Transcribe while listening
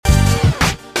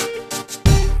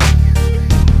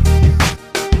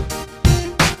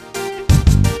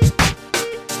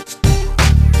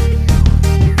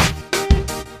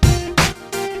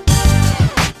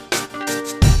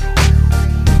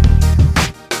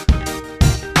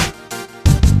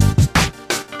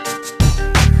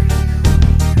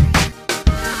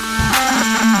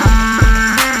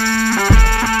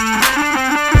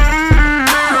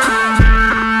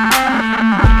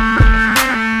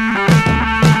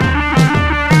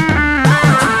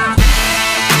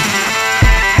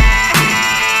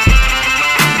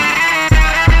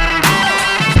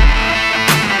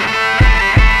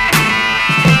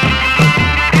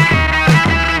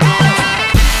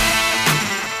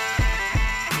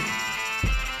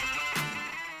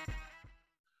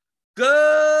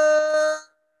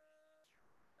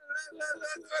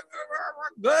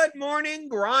morning,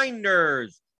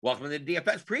 Grinders. Welcome to the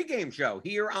DFS pregame show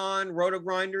here on Roto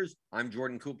Grinders. I'm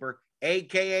Jordan Cooper,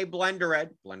 a.k.a.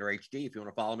 BlenderEd, Blender HD, if you want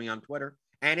to follow me on Twitter.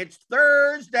 And it's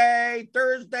Thursday,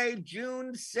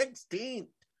 June 16th.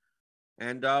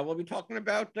 And we'll be talking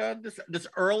about this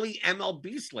early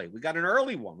MLB slate. We got an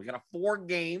early one. We got a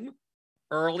 4-game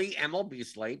early MLB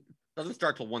slate. Doesn't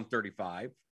start till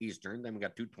 1:35 Eastern. Then we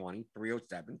got 2:20,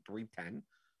 3:07, 3:10.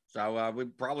 So we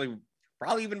probably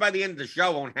even by the end of the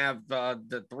show won't have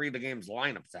the three of the games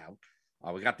lineups out.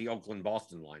 We got the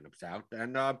Oakland-Boston lineups out.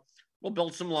 And we'll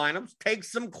build some lineups, take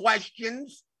some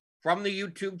questions from the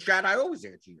YouTube chat. I always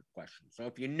answer your questions. So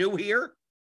if you're new here,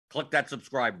 click that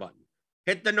subscribe button.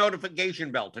 Hit the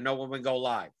notification bell to know when we go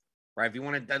live. Right? If you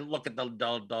want to look at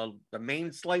the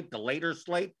main slate, the later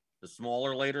slate, the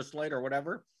smaller later slate or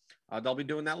whatever, they'll be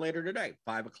doing that later today,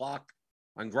 5 o'clock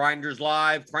on Grinders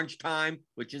Live, Crunch Time,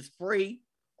 which is free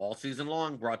all season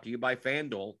long, brought to you by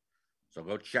FanDuel. So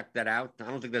go check that out. I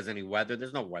don't think there's any weather.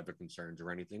 There's no weather concerns or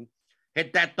anything.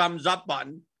 Hit that thumbs up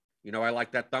button. You know I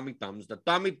like that thummy thumbs. The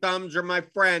thummy thumbs are my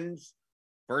friends.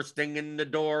 First thing in the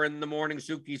door in the morning,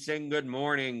 Suki Singh, good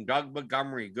morning. Doug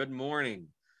Montgomery, good morning.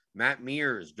 Matt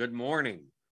Mears, good morning.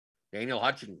 Daniel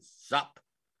Hutchins, sup.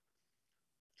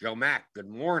 Joe Mack, good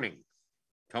morning.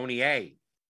 Tony A,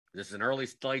 is this an early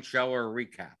slate show or a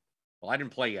recap? Well, I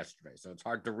didn't play yesterday, so it's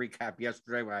hard to recap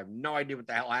yesterday when I have no idea what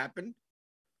the hell happened.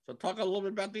 So talk a little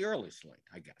bit about the early slate,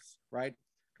 I guess, right?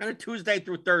 Kind of Tuesday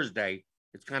through Thursday.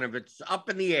 It's up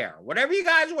in the air. Whatever you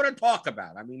guys want to talk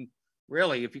about. I mean,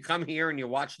 really, if you come here and you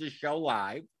watch this show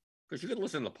live, because you can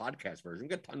listen to the podcast version, you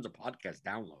get tons of podcast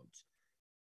downloads.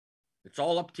 It's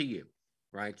all up to you,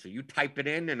 right? So you type it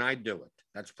in and I do it.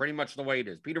 That's pretty much the way it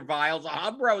is. Peter Viles,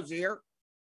 Hub Bros here.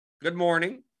 Good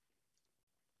morning.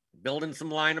 Building some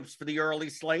lineups for the early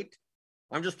slate.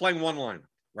 I'm just playing one lineup,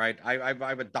 right? I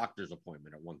have a doctor's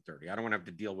appointment at 1:30. I don't want to have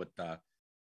to deal with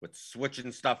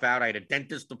switching stuff out. I had a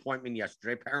dentist appointment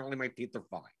yesterday. Apparently my teeth are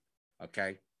fine.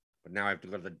 Okay. But now I have to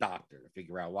go to the doctor to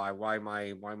figure out why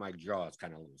my jaw is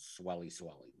kind of a little swelly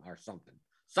or something.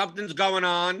 Something's going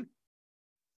on,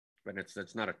 but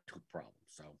it's not a tooth problem.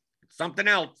 So it's something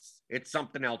else. It's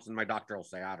something else. And my doctor will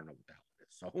say, I don't know what the hell it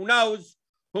is. So who knows?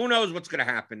 Who knows what's going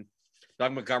to happen?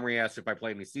 Doug Montgomery asked if I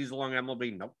played any season-long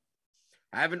MLB. Nope.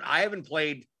 I haven't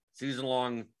played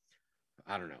season-long,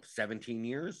 I don't know, 17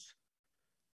 years.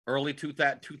 Early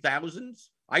 2000s.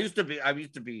 I used to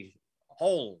be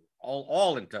all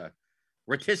into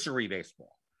rotisserie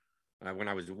baseball when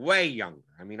I was way younger.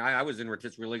 I mean, I was in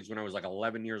rotisserie leagues when I was like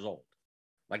 11 years old.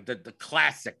 Like the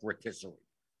classic rotisserie.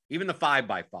 Even the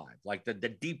 5x5, like the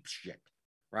deep shit,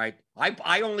 right?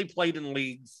 I only played in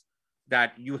leagues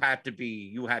that you had to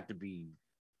be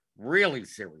really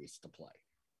serious to play.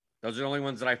 Those are the only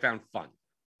ones that I found fun,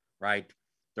 right?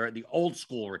 They're the old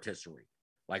school rotisserie.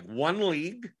 Like one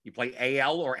league, you play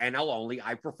AL or NL only.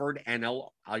 I preferred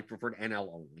NL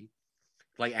only.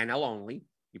 Play NL only.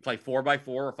 You play 4x4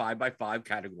 or 5x5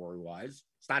 category-wise.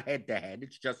 It's not head-to-head.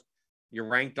 It's just you're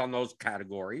ranked on those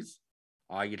categories.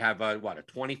 You'd have a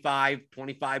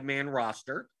 25-man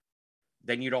roster.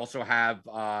 Then you'd also have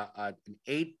an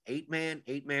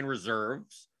eight-man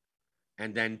reserves,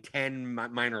 and then 10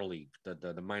 minor league,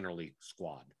 the minor league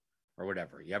squad or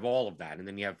whatever. You have all of that, and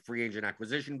then you have free agent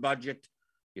acquisition budget.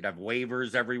 You'd have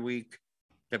waivers every week.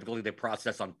 Typically, they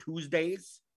process on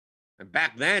Tuesdays. And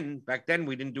back then,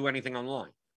 we didn't do anything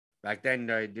online. Back then,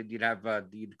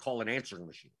 you'd call an answering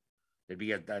machine. There'd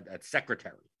be a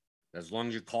secretary. As long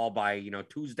as you call by,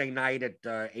 Tuesday night at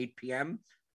 8 p.m.,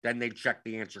 then they'd check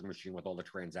the answering machine with all the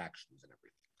transactions and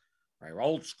everything. Right?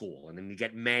 Old school. And then you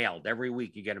get mailed. Every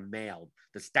week, you get them mailed.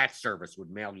 The stats service would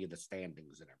mail you the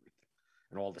standings and everything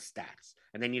and all the stats.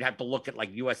 And then you'd have to look at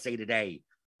like USA Today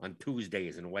on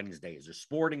Tuesdays and Wednesdays, or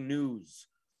Sporting News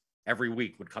every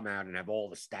week would come out and have all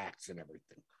the stats and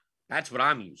everything. That's what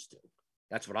I'm used to.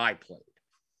 That's what I played.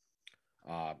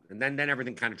 And then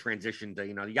everything kind of transitioned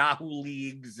to, Yahoo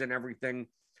leagues and everything.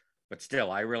 But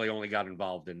still, I really only got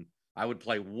involved in, I would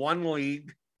play one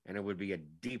league and it would be a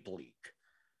deep league.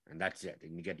 And that's it.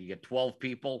 And you get 12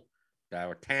 people,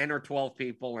 or 10 or 12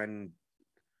 people, and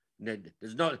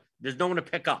there's no one to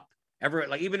pick up.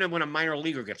 Even when a minor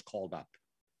leaguer gets called up,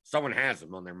 someone has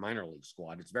them on their minor league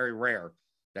squad. It's very rare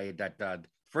that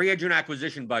free agent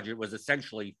acquisition budget was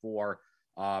essentially for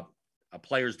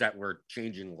players that were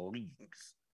changing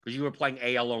leagues, because you were playing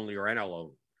AL only or NL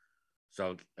only.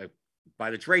 So by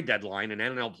the trade deadline, an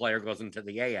NL player goes into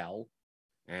the AL,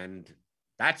 and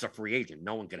that's a free agent.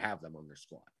 No one could have them on their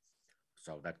squad.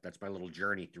 So that's my little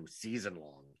journey through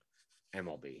season-long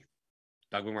MLB.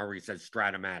 Doug Murray says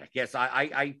Stratomatic. Yes,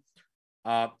 I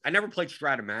never played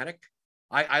Stratomatic.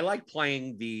 I like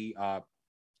playing the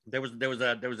there was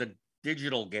a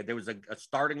digital game. There was a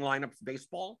starting lineup for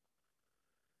baseball.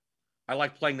 I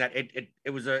like playing that. It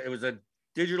was a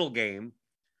digital game,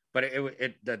 but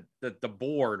the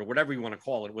board or whatever you want to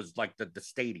call it was like the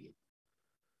stadium.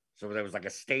 So there was like a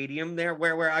stadium there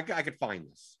where I could find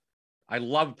this. I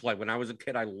loved playing when I was a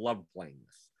kid. I loved playing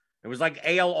this. It was like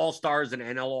AL All Stars and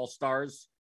NL All Stars.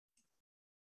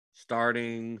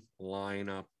 Starting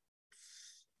lineup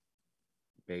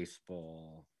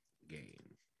baseball game.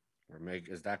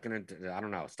 Is that gonna? I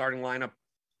don't know. Starting lineup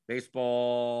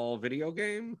baseball video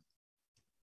game.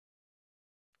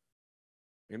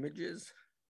 Images.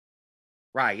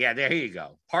 Right. Yeah. There you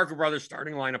go. Parker Brothers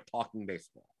starting lineup talking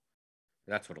baseball.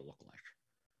 That's what it looked like.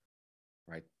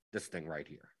 Right. This thing right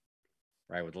here.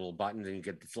 Right. With little buttons, and you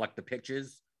get to select the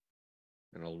pitches,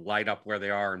 and it'll light up where they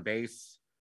are in base.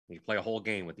 You can play a whole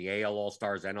game with the AL All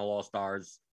Stars, NL All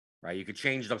Stars. Right. You could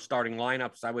change the starting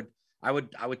lineups. I would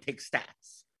take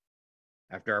stats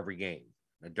after every game.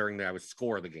 During I would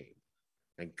score the game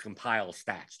and compile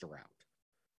stats throughout.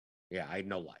 Yeah, I had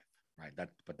no life. Right.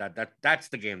 That's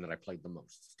the game that I played the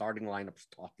most. Starting lineups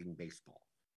talking baseball.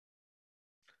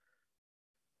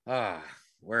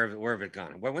 Where have it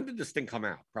gone? When did this thing come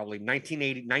out? Probably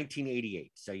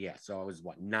 1988. So yeah, so I was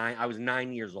what, 9? I was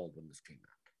 9 years old when this came out.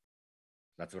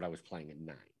 That's what I was playing at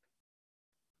 9.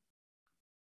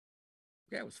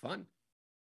 Yeah, it was fun.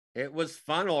 It was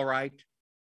fun, all right.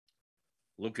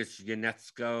 Lucas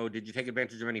Yanetsko, did you take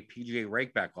advantage of any PGA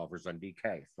rakeback offers on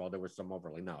DK? So there was some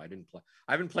overlay. No, I didn't play.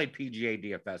 I haven't played PGA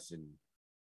DFS in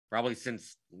probably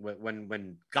since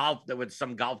when golf, there was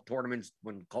some golf tournaments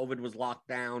when COVID was locked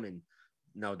down, and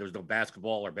no, there was no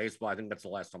basketball or baseball. I think that's the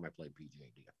last time I played PGA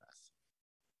DFS.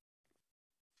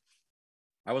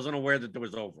 I wasn't aware that there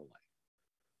was overlay.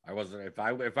 I wasn't. If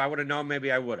I would have known,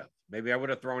 maybe I would have. Maybe I would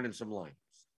have thrown in some lines,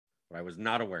 but I was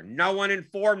not aware. No one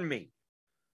informed me.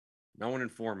 No one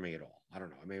informed me at all. I don't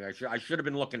know. Maybe I should have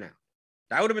been looking out.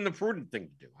 That would have been the prudent thing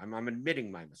to do. I'm admitting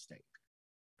my mistake.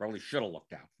 Probably should have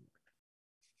looked out for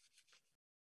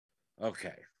it.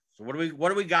 Okay. So what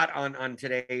do we got on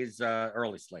today's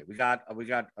early slate? We got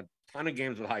a ton of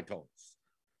games with high totals.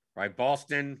 Right?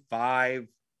 Boston 5,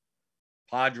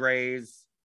 Padres,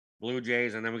 Blue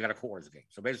Jays, and then we got a Coors game.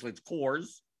 So basically it's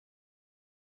Coors.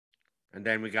 And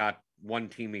then we got one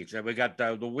team each. We got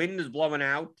the wind is blowing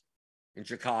out in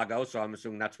Chicago, so I'm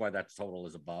assuming that's why that total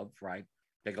is above, right?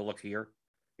 Take a look here.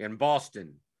 In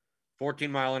Boston,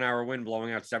 14-mile-an-hour wind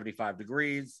blowing out 75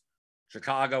 degrees.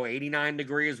 Chicago, 89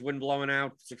 degrees, wind blowing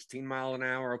out 16 mile an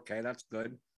hour. Okay, that's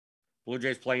good. Blue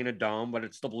Jays playing a dome, but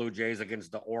it's the Blue Jays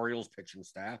against the Orioles pitching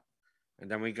staff. And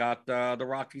then we got the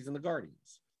Rockies and the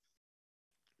Guardians.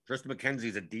 Tristan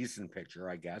McKenzie's a decent pitcher,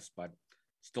 I guess, but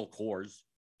still Coors.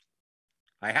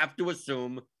 I have to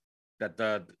assume that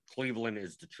the Cleveland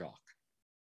is the chalk.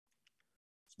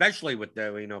 Especially with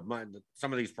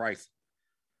some of these prices.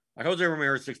 Like Jose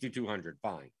Ramirez, 6,200,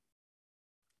 fine.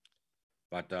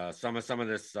 But some of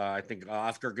this, I think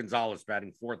Oscar Gonzalez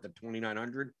batting fourth at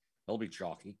 2,900. He'll be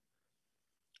chalky.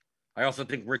 I also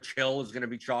think Rich Hill is going to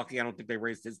be chalky. I don't think they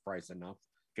raised his price enough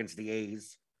against the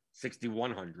A's,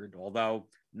 6,100. Although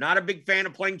not a big fan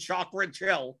of playing chalk Rich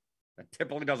Hill. That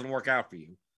typically doesn't work out for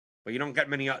you. But you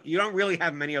don't really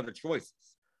have many other choices.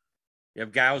 You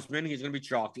have Gausman, he's going to be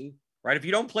chalky. Right? If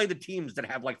you don't play the teams that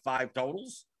have like 5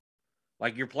 totals,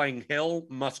 like you're playing Hill,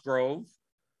 Musgrove,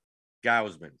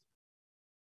 Gausman.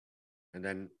 And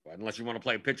then, unless you want to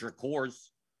play a pitcher at Coors,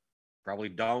 probably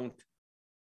don't.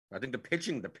 I think the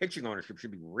pitching ownership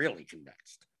should be really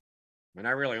condensed. I mean,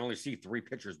 I really only see 3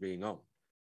 pitchers being owned.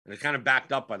 And it's kind of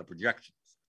backed up by the projections.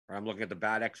 Right? I'm looking at the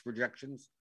Bad X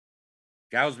projections.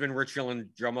 Gausman, Rich Hill, and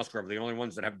Joe Musgrove are the only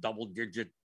ones that have double-digit,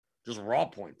 just raw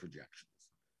point projections.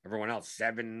 Everyone else,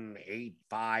 7, 8,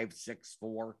 5, 6,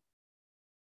 4.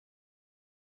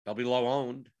 They'll be low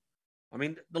owned. I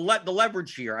mean, the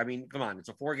leverage here, I mean, come on, it's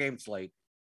a 4-game slate.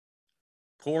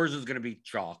 Coors is going to be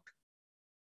chalk.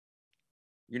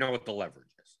 You know what the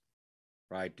leverage is,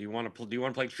 right? Do you want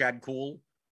to play Chad Kuhl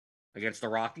against the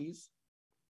Rockies?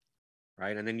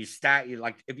 Right? And then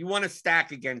if you want to stack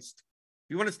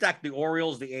the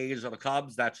Orioles, the A's, or the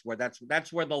Cubs, that's where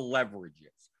the leverage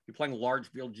is. You're playing large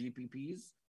field GPPs.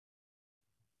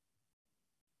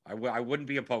 I wouldn't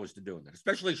be opposed to doing that,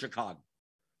 especially Chicago.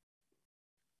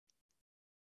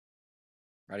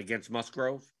 Right, against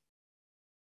Musgrove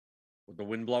with the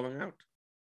wind blowing out.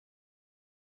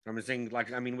 I'm saying,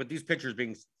 with these pitchers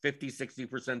being 50,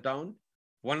 60% owned,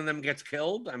 one of them gets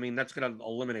killed. I mean, that's going to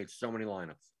eliminate so many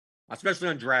lineups, especially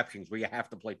on DraftKings where you have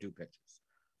to play 2 pitchers.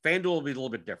 FanDuel will be a little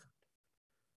bit different.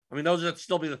 I mean, those would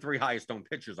still be the 3 highest owned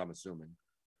pitchers, I'm assuming.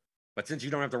 But since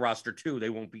you don't have to roster 2, they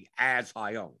won't be as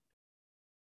high owned.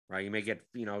 Right? You may get,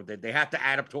 they have to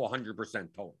add up to 100%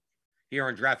 total. Here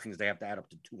on DraftKings, they have to add up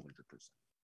to 200%.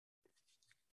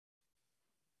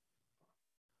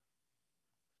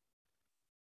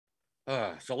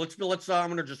 So let's I'm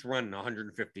gonna just run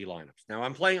 150 lineups. Now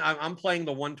I'm playing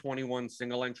the 121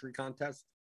 single entry contest,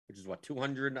 which is what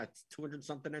 200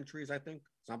 something entries, I think,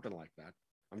 something like that.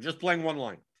 I'm just playing one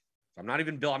lineup. So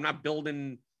I'm not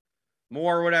building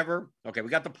more or whatever. Okay, we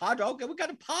got the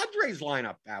Padres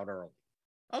lineup out early.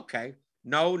 Okay.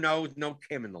 No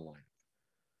Kim in the lineup.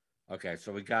 Okay,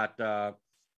 so we got Profar,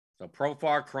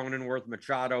 Cronenworth,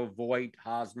 Machado, Voit,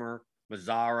 Hosmer,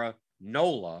 Mazzara,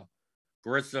 Nola,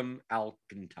 Grissom,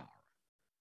 Alcantara.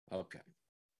 Okay.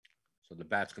 So the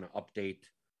bat's going to update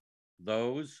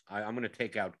those. I'm going to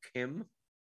take out Kim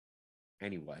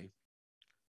anyway,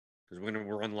 because we're going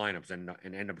to run lineups and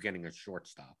end up getting a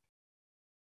shortstop.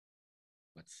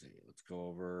 Let's see. Let's go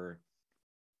over.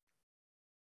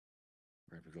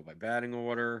 All right, we go by batting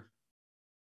order.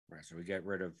 All right, so we get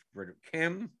rid of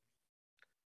Kim.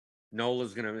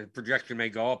 Nola's projection may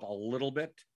go up a little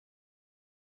bit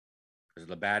because of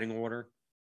the batting order.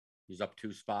 He's up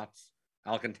 2 spots.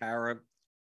 Alcantara,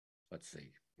 let's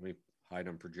see. Let me hide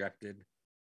him projected.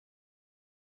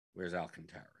 Where's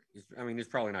Alcantara? He's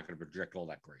probably not going to project all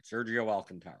that great. Sergio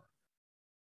Alcantara.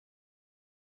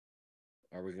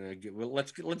 Are we going to give? Well,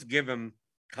 let's give him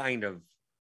kind of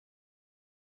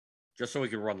just so we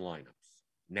can run lineups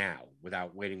now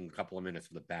without waiting a couple of minutes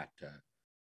for the bat to.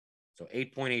 So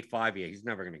 8.85. Yeah, he's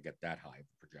never going to get that high of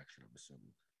a projection, I'm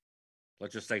assuming.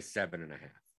 Let's just say 7.5.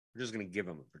 We're just going to give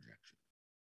him a projection.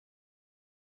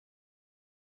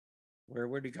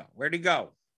 Where'd he go? Where'd he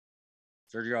go?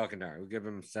 Sergio Alcantara. We'll give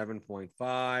him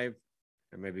 7.5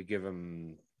 and maybe give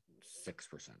him 6%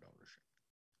 ownership.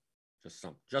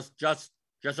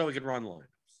 Just so we can run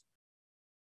lineups.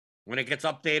 When it gets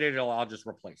updated, I'll just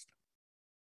replace them.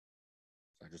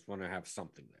 So I just want to have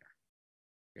something there.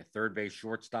 Yeah, third base,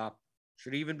 shortstop.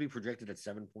 Should even be projected at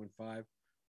 7.5.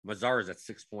 Mazzara's at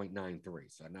 6.93.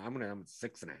 So now I'm at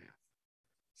 6.5.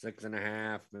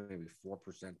 6.5, maybe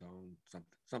 4% owned,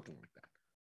 something like that.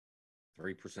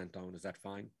 3% owned. Is that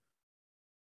fine?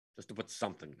 Just to put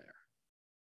something there.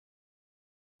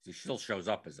 He still shows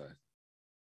up as a.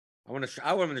 I want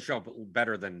him to show up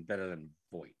better than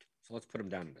Voit. So let's put him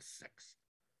down into 6.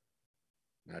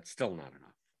 That's still not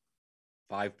enough.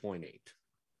 5.8.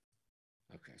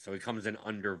 Okay, so he comes in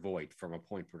under Voit from a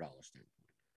point per dollar standpoint.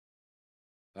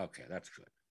 Okay, that's good.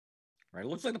 All right, it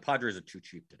looks like the Padres are too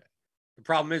cheap today. The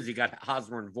problem is you got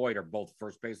Hosmer and Voit are both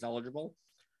first base eligible,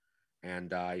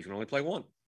 and you can only play one.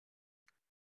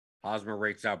 Hosmer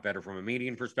rates out better from a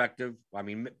median perspective.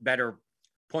 Better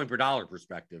point per dollar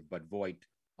perspective, but Voit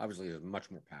obviously has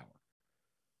much more power.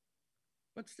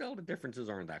 But still, the differences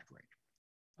aren't that great.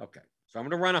 Okay, so I'm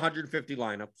going to run 150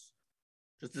 lineups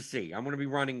just to see. I'm going to be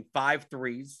running 5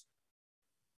 3s.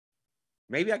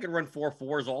 Maybe I could run 4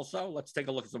 4s also. Let's take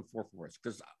a look at some 4 4s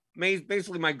because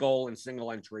basically my goal in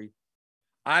single entry,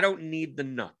 I don't need the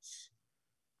nuts.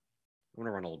 I'm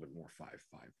going to run a little bit more 5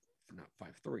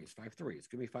 3s. 5 3s.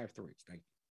 Give me 5 3s. Thank you.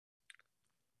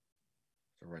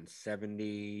 So run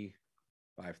 70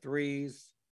 5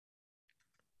 3s,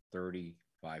 30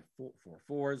 5 4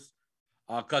 4s.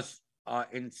 Because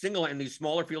in these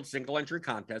smaller field single entry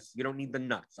contests, you don't need the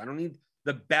nuts. I don't need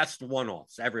the best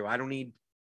one-offs everywhere. I don't need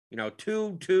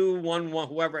 2 2 1 1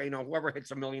 whoever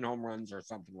hits a million home runs or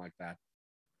something like that.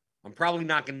 I'm probably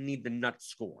not going to need the nut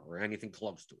score or anything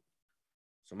close to it.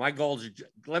 So my goal is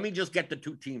let me just get the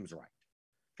 2 teams right.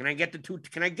 Can I get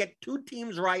 2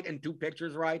 teams right and 2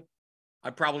 pitchers right? I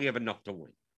probably have enough to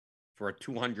win for a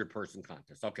 200-person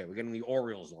contest. Okay, we're getting the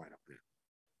Orioles lineup now.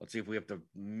 Let's see if we have to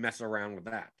mess around with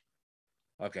that.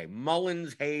 Okay,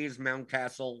 Mullins, Hayes,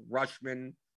 Mountcastle,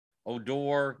 Rushman,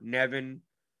 Odor, Nevin,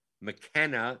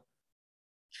 McKenna,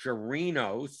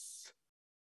 Chirinos,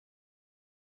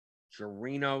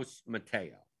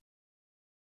 Mateo.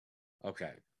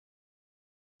 Okay.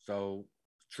 So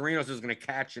Chirinos is going to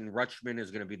catch and Rutschman is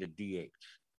going to be the DH.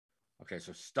 Okay,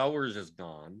 so Stowers is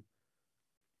gone.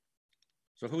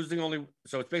 So who's the only...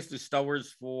 So it's basically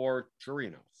Stowers for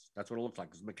Chirinos. That's what it looks like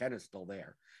because McKenna's still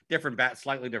there.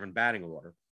 Slightly different batting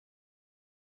order.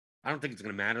 I don't think it's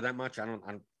going to matter that much. I don't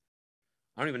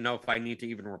even know if I need to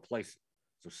even replace it.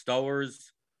 So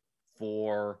Stowers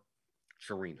for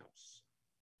Chirinos.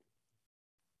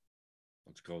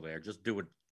 Let's go there. Just do it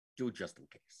just in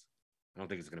case. I don't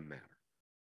think it's going to matter.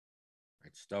 All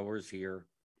right, Stowers here.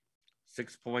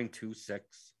 6.26.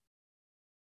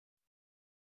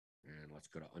 And let's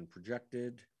go to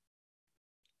unprojected.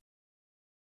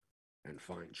 And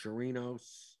find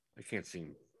Chirinos. I can't see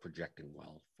him projecting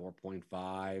well.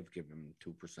 4.5, give him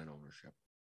 2% ownership.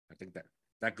 I think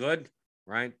that good,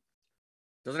 right?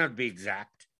 Doesn't have to be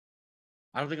exact.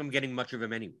 I don't think I'm getting much of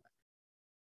him anyway,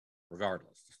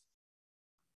 regardless.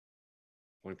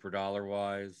 Point per dollar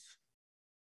wise,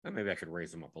 maybe I could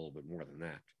raise him up a little bit more than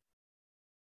that.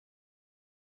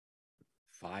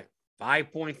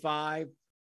 5.5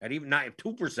 at even not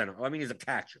 2%. I mean, he's a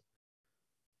catcher,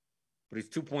 but he's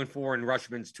 2.4 and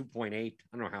Rushman's 2.8. I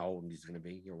don't know how old he's going to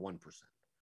be. You're 1%.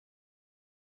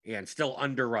 Yeah, and still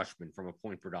under Rushman from a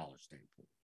point per dollar standpoint.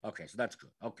 Okay, so that's good.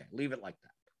 Okay, leave it like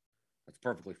that. That's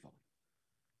perfectly fine.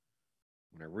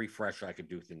 When I refresh, I could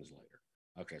do things later.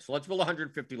 Okay, so let's build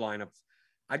 150 lineups.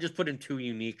 I just put in 2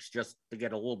 uniques just to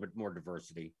get a little bit more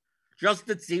diversity, just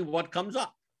to see what comes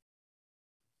up.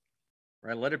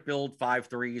 Right, let it build 5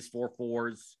 3s, 4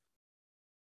 4s.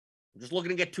 I'm just looking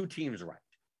to get 2 teams right.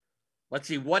 Let's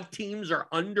see what teams are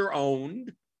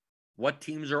under-owned, what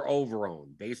teams are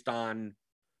over-owned based on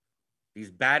these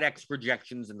bad X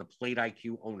projections and the plate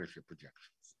IQ ownership projections.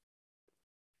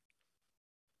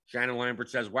 Shannon Lambert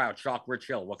says, wow, chalk Rich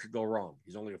Hill. What could go wrong?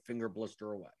 He's only a finger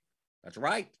blister away. That's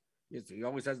right. He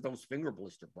always has those finger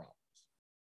blister problems.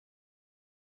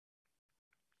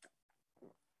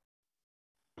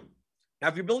 Now,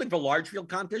 if you're building for large field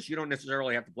contests, you don't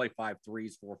necessarily have to play 5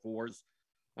 3s, 4 4s.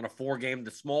 On a 4 game,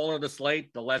 the smaller the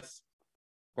slate, the less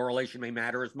correlation may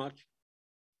matter as much.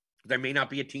 There may not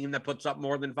be a team that puts up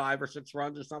more than 5 or 6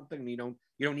 runs or something. You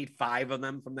don't need 5 of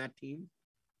them from that team.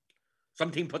 Some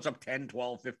team puts up 10,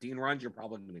 12, 15 runs. You're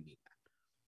probably going to need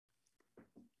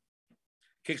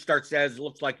that. Kickstart says, it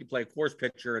looks like you play a course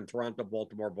pitcher in Toronto,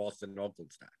 Baltimore, Boston, and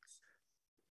Oakland stacks.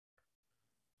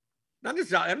 Not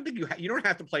necessarily. I don't think you don't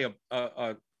have to play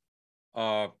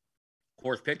a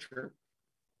course pitcher.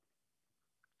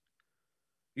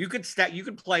 You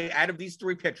could play out of these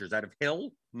 3 pitchers, out of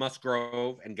Hill,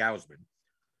 Musgrove, and Gausman.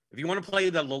 If you want to play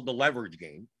the leverage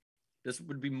game, this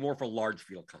would be more for large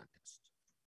field contests.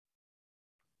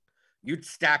 You'd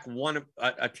stack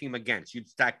a team against. You'd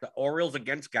stack the Orioles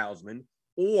against Gausman,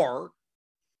 or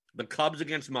the Cubs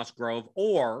against Musgrove,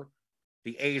 or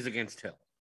the A's against Hill.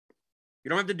 You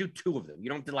don't have to do 2 of them. You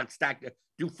don't have to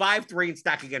do 5 3 and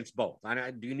stack against both.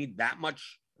 Do you need that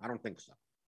much? I don't think so.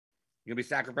 You'll be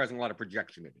sacrificing a lot of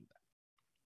projection to do that.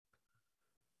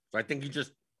 So I think you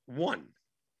just won.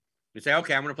 You say,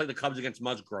 okay, I'm going to play the Cubs against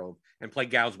Musgrove and play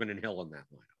Gausman and Hill in that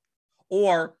lineup.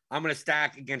 Or I'm going to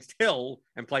stack against Hill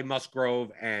and play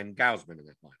Musgrove and Gausman in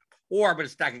that lineup. Or I'm going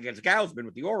to stack against Gausman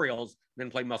with the Orioles and then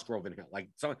play Musgrove and Hill.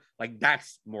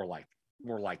 That's more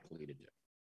likely to do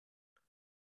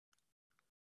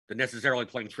than necessarily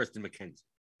playing Tristan McKenzie.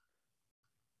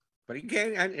 But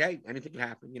hey, anything can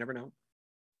happen. You never know.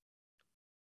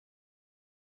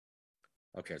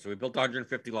 Okay, so we built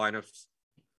 150 lineups.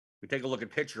 We take a look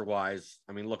at pitcher-wise.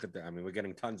 Look at that. We're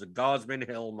getting tons of Gausman,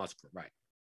 Hill, Musgrove. Right.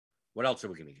 What else are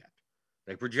we going to get?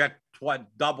 They project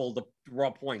double the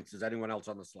raw points as anyone else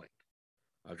on the slate.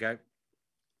 Okay.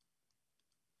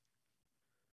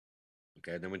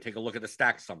 Okay, then we take a look at the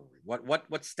stack summary.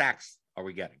 What stacks are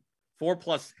we getting?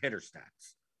 4+ hitter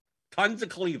stacks. Tons of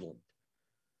Cleveland,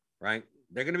 right?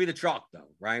 They're going to be the chalk, though,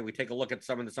 right? We take a look at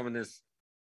some of this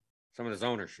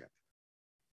ownership,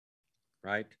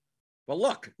 right? Well,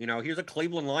 look, here's a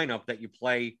Cleveland lineup that you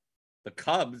play the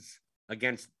Cubs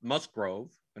against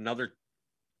Musgrove, the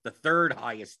 3rd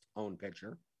highest owned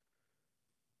pitcher.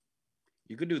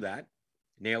 You could do that.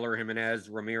 Naylor, Jimenez,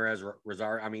 Ramirez,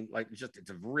 Rosario. It's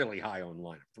a really high owned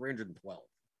lineup, 312.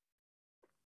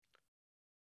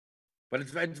 But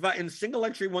it's in single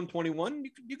entry 121.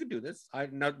 You could do this. I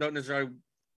don't necessarily.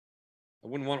 I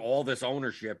wouldn't want all this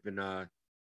ownership in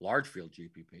large field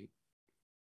GPP.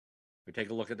 We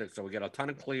take a look at this. So we get a ton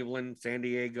of Cleveland, San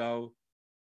Diego,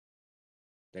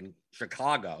 then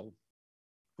Chicago.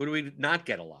 Who do we not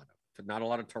get a lot of? Not a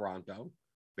lot of Toronto.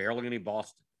 Barely any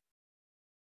Boston.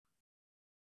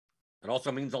 It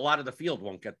also means a lot of the field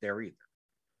won't get there either.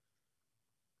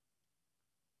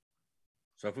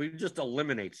 So if we just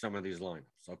eliminate some of these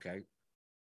lineups, okay?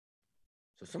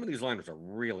 So some of these lineups are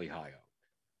really high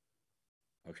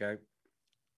owned. Okay?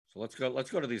 So let's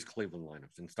go to these Cleveland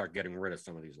lineups and start getting rid of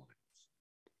some of these lineups.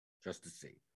 Just to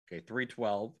see. Okay,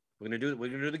 312. We're gonna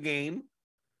do the game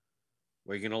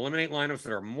where you can eliminate lineups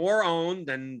that are more owned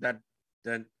than that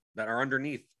are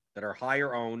underneath, that are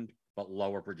higher owned but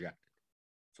lower projected.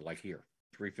 So like here,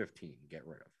 315, get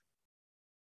rid of.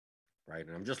 Right?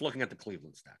 And I'm just looking at the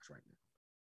Cleveland stacks right now.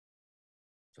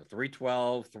 So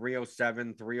 312,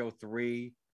 307, 303.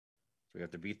 So we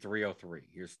have to beat 303.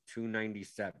 Here's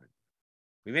 297.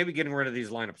 We may be getting rid of these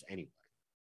lineups anyway.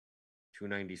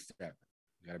 297.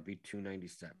 We got to beat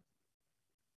 297.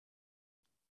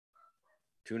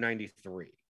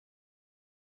 293.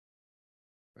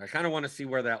 I kind of want to see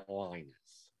where that line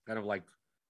is. Kind of like,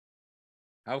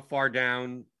 how far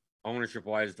down ownership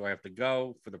wise do I have to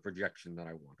go for the projection that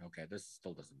I want? Okay, this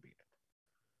still doesn't beat it.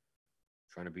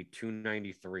 Trying to be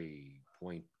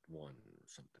 293.1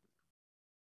 something.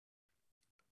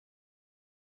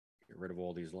 Get rid of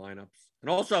all these lineups. And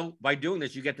also, by doing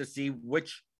this, you get to see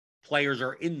which players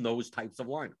are in those types of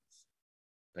lineups.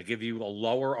 That give you a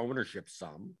lower ownership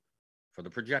sum for the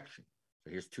projection.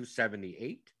 So here's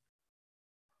 278.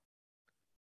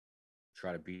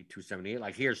 Try to beat 278.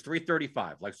 Like here's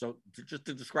 335. Like, so just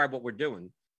to describe what we're doing,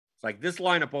 it's like this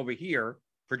lineup over here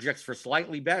projects for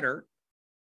slightly better,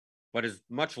 but is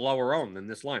much lower owned than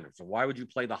this lineup. So why would you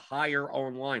play the higher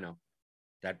owned lineup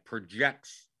that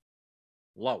projects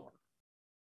lower?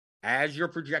 As your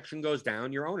projection goes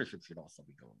down, your ownership should also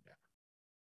be going down.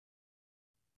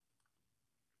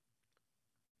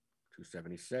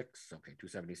 276. Okay,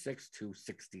 276,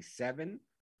 267.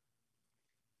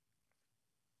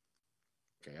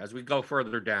 Okay, as we go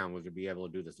further down, we're going to be able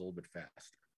to do this a little bit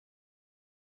faster.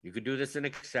 You could do this in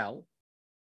Excel.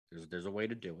 There's a way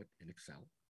to do it in Excel.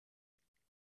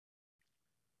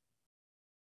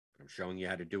 I'm showing you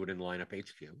how to do it in Lineup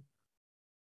HQ.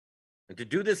 And to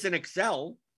do this in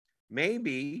Excel,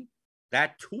 maybe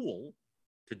that tool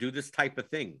to do this type of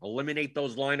thing, eliminate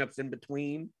those lineups in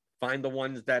between, find the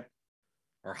ones that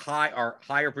are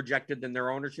higher projected than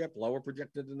their ownership, lower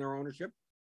projected than their ownership.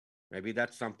 Maybe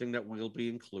that's something that we'll be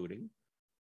including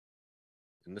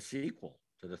in the sequel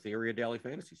to the Theory of Daily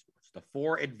Fantasy Sports, the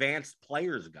 4 Advanced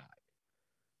Players Guide,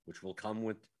 which will come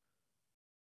with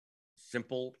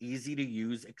simple, easy to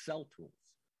use Excel tools.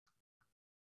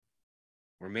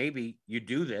 Or maybe you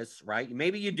do this, right?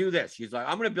 Maybe you do this. She's like,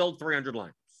 I'm going to build 300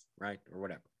 lineups, right? Or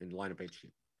whatever in Lineup HQ.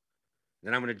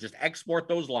 Then I'm going to just export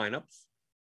those lineups,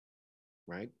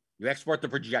 right? You export the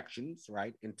projections,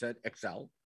 right, into Excel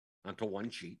onto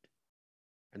one sheet.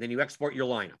 And then you export your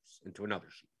lineups into another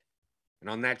sheet. And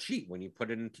on that sheet, when you put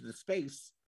it into the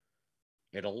space,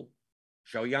 it'll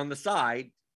show you on the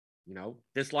side, you know,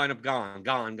 this lineup gone.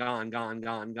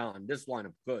 This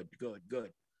lineup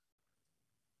good.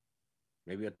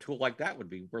 Maybe a tool like that would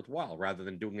be worthwhile rather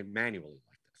than doing it manually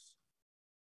like this.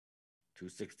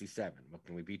 267. What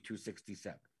can we be?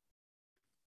 267.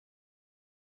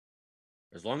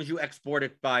 As long as you export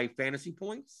it by fantasy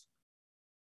points,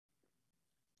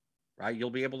 right,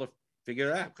 you'll be able to figure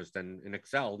that out, because then in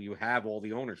Excel you have all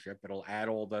the ownership. It'll add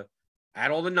all the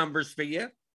numbers for you,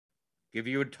 give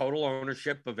you a total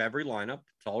ownership of every lineup,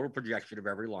 total projection of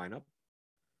every lineup.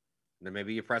 And then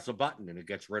maybe you press a button and it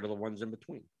gets rid of the ones in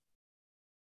between.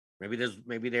 Maybe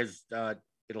there's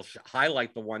it'll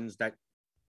highlight the ones that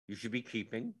you should be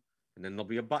keeping, and then there'll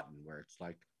be a button where it's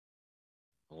like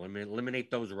eliminate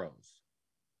those rows.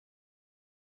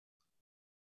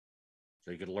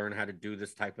 So you could learn how to do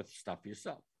this type of stuff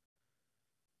yourself.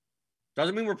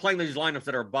 Doesn't mean we're playing these lineups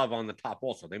that are above on the top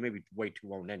also. They may be way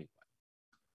too owned anyway.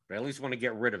 But I at least want to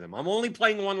get rid of them. I'm only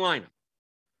playing one lineup.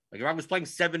 Like if I was playing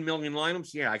 7 million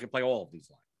lineups, yeah, I could play all of these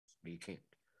lineups. But you can't.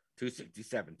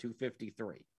 267,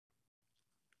 253.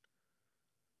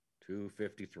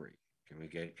 253.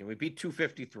 Can we beat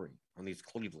 253 on these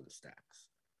Cleveland stacks?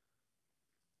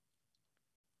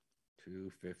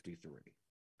 253.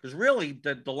 Because really,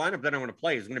 the lineup that I'm going to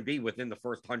play is going to be within the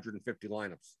first 150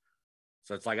 lineups.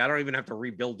 So it's like I don't even have to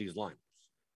rebuild these lineups.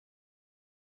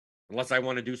 Unless I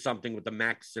want to do something with the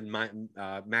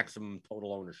maximum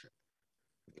total ownership.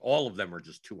 All of them are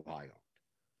just too high owned.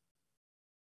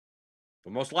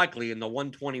 But most likely in the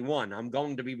 121, I'm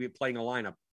going to be playing a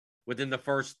lineup within the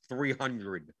first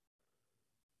 300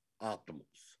 optimals,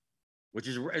 which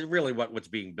is really what's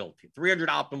being built here. 300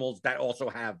 optimals that also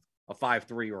have a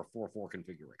 5-3 or a 4-4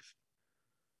 configuration.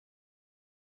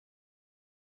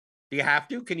 Do you have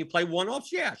to? Can you play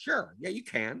one-offs? Yeah, sure. Yeah, you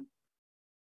can.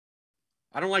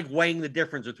 I don't like weighing the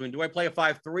difference between, do I play a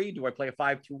 5-3? Do I play a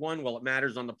 5-2-1? Well, it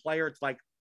matters on the player. It's like,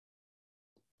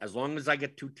 as long as I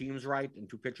get 2 teams right and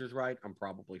 2 pitchers right, I'm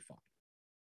probably fine.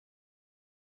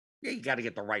 Yeah, you got to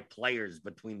get the right players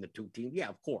between the 2 teams. Yeah,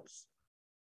 of course.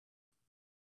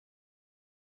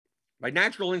 My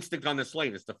natural instinct on the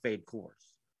slate is to fade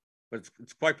cores. But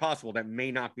it's quite possible that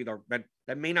may not be the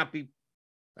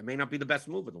best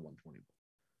move in the 120.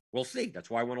 We'll see. That's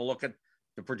why I want to look at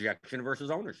the projection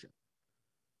versus ownership.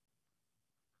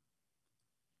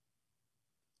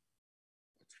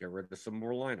 Let's get rid of some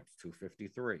more lineups.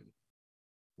 253.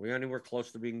 We anywhere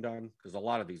close to being done? Because a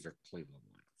lot of these are Cleveland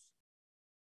lineups.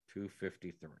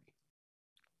 253.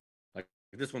 Like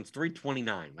this one's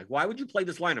 329. Like, why would you play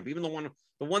this lineup? Even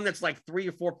the one that's like 3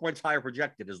 or 4 points higher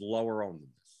projected is lower owned than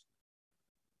this.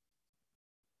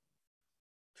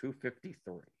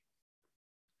 253.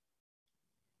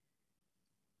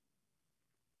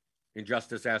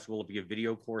 Injustice asks, will it be a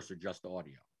video course or just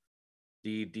audio?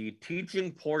 The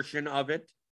teaching portion of it,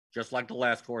 just like the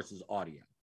last course, is audio.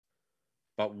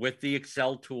 But with the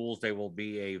Excel tools, they will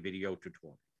be a video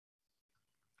tutorial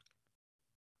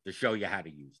to show you how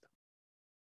to use them,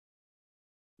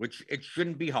 which it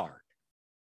shouldn't be hard.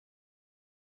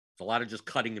 It's a lot of just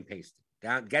cutting and pasting.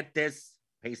 Down, get this,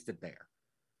 paste it there.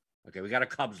 Okay, we got a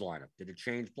Cubs lineup. Did it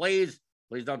change? Please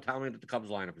don't tell me that the Cubs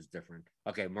lineup is different.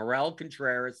 Okay, Morel,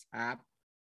 Contreras, Happ,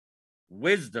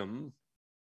 Wisdom.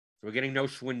 So we're getting no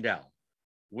Schwindel.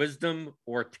 Wisdom,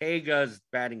 Ortega's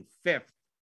batting 5th.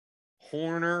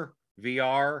 Horner,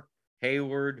 VR,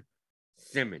 Hayward,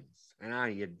 Simmons.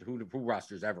 And who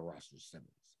rosters ever rosters Simmons?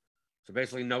 So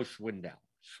basically no Schwindel.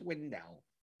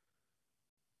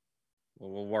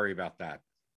 Well, we'll worry about that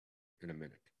in a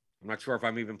minute. I'm not sure if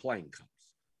I'm even playing Cubs.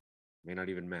 May not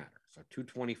even matter. So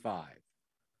 225.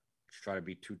 Let's try to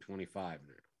be 225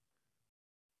 now.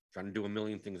 Trying to do a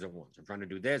million things at once. I'm trying to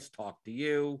do this, talk to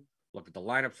you, look at the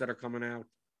lineups that are coming out.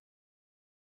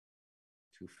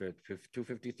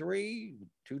 253,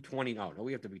 220. Oh, no,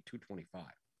 we have to be 225.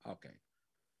 Okay,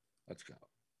 let's go.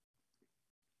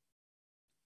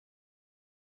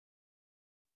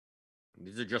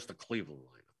 These are just the Cleveland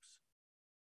lineups.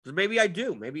 Because maybe I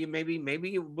do. Maybe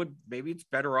it's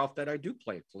better off that I do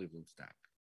play a Cleveland stack.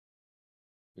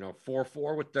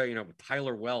 4-4 with the, with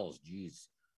Tyler Wells. Geez.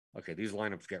 Okay, these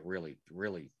lineups get really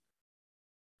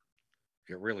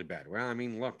bad. Well, I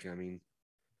mean, look,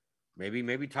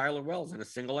 maybe Tyler Wells in a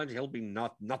single engine, he'll be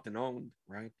nothing owned,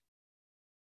 right?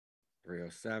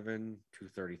 307,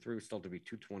 233, still to be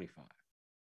 225.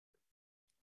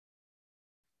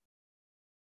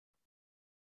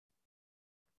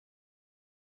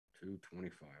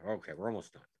 $225. Okay, we're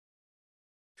almost done.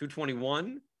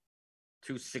 221,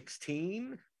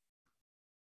 216.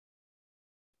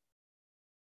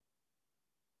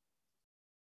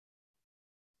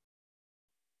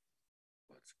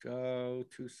 Let's go.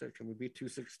 Can we be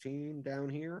 216 down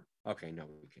here? Okay, no,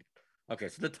 we can't. Okay,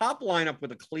 so the top lineup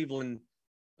with a Cleveland,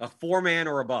 a 4-man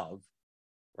or above,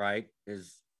 right,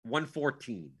 is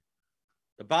 114.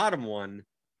 The bottom one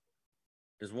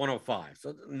is 105.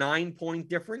 So 9-point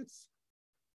difference.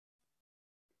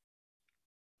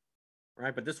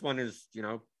 Right, but this one is,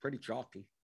 pretty chalky.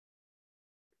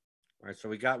 All right, so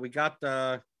we got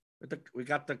the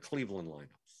Cleveland lineups.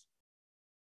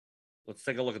 Let's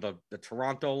take a look at the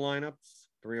Toronto lineups.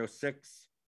 306.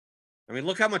 I mean,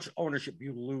 look how much ownership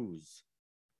you lose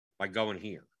by going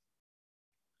here.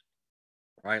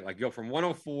 Right, like go from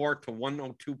 104 to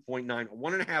 102.9,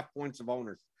 1.5 points of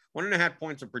ownership, 1.5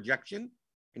 points of projection,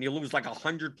 and you lose like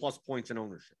 100+ points in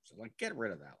ownership. So like, get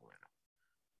rid of that lineup.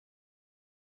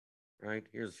 Right,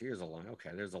 here's a line. Okay,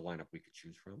 there's a lineup we could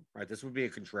choose from. Right, this would be a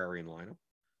contrarian lineup.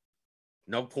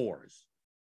 No cores.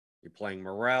 You're playing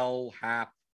Morel,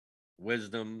 Happ,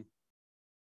 Wisdom,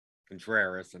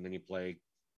 Contreras, and then you play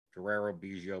Guerrero,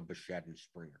 Biggio, Bichette, and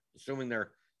Springer. Assuming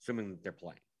they're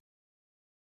playing.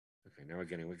 Okay, now we're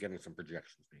getting some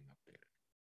projections being updated.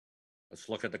 Let's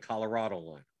look at the Colorado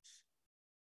lineups.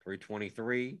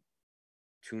 323,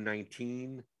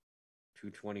 219,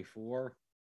 224.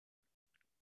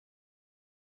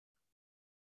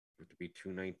 It to be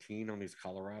 219 on these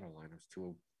Colorado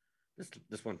lineups.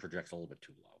 This one projects a little bit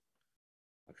too low.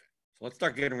 Okay, so let's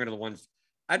start getting rid of the ones.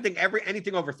 I think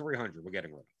anything over 300 we're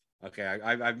getting rid of. Okay,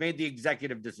 I've made the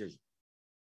executive decision.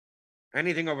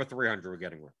 Anything over 300 we're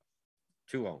getting rid of.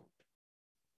 2 owned.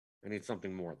 I need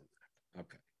something more than that.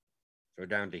 Okay, so we're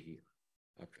down to here.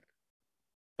 Okay,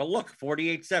 but look,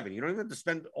 48.7. You don't even have to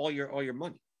spend all your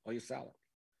money, all your salary.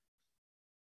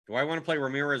 Do I want to play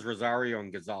Ramirez, Rosario,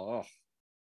 and Gonzalez? Oh.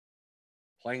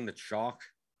 Playing the chalk.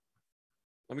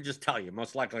 Let me just tell you,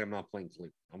 most likely I'm not playing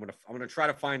Cleveland. I'm gonna try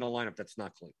to find a lineup that's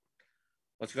not Cleveland.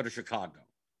 Let's go to Chicago.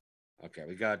 Okay,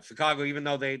 we got Chicago. Even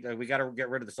though we got to get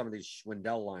rid of some of these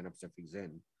Schwindel lineups if he's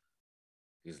in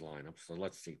these lineups. So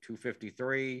let's see,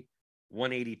 253,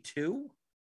 182,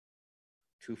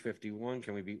 251.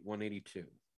 Can we beat 182?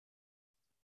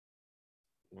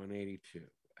 182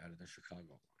 out of the Chicago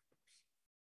lineups.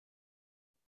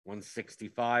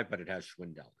 165, but it has Schwindel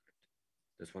in it.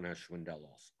 This one has Schwindel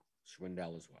also.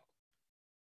 Schwindel as well.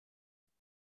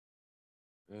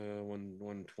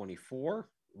 124,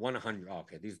 100.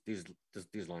 Okay, these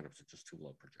lineups are just too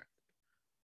low projected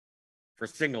for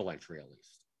single entry at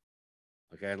least.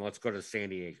 Okay, and let's go to San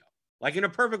Diego. Like in a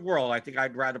perfect world, I think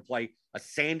I'd rather play a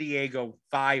San Diego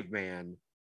 5-man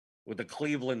with a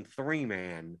Cleveland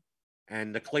 3-man,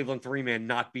 and the Cleveland 3-man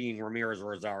not being Ramirez,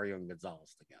 Rosario, and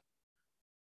Gonzalez together.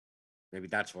 Maybe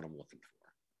that's what I'm looking for.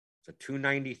 So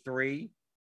 293,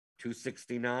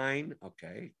 269.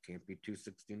 Okay, can't be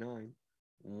 269.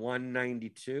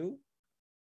 192.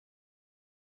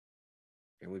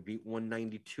 And we beat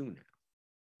 192 now.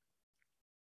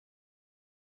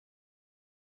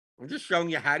 I'm just showing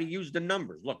you how to use the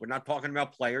numbers. Look, we're not talking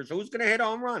about players. Who's going to hit a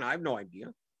home run? I have no idea.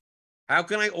 How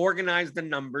can I organize the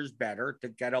numbers better to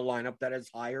get a lineup that has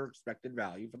higher expected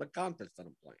value for the contest that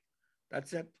I'm playing?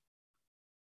 That's it.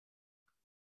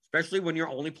 Especially when you're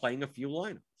only playing a few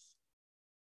lineups.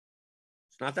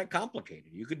 It's not that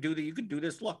complicated. You could do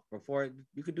this. Look,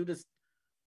 you could do this.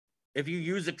 If you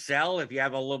use Excel, if you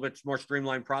have a little bit more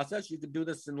streamlined process, you could do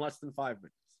this in less than 5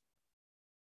 minutes.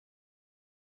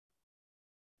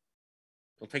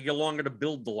 It'll take you longer to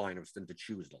build the lineups than to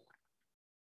choose the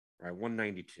lineup. All right,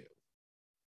 192.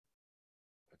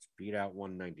 Let's beat out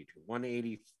 192.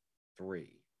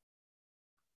 183.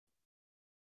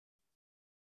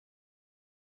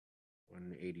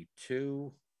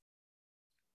 182.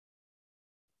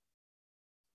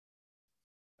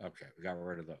 Okay, we got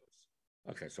rid of those.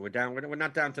 Okay, so we're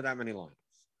not down to that many lineups.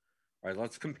 All right,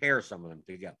 let's compare some of them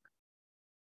together.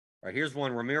 All right, here's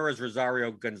one. Ramirez,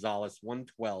 Rosario, Gonzalez,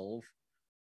 112.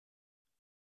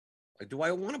 Like, do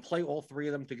I want to play all 3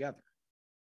 of them together?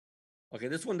 Okay,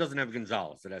 this one doesn't have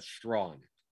Gonzalez. It has Straw in it.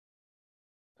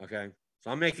 Okay, so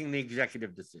I'm making the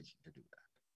executive decision to do that.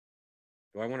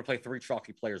 Do I want to play 3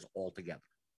 chalky players all together?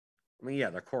 I mean, yeah,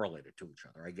 they're correlated to each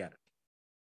other. I get it.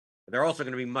 But they're also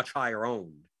going to be much higher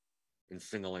owned in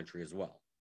single entry as well.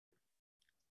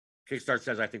 Kickstart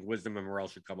says, I think Wisdom and Morel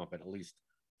should come up at least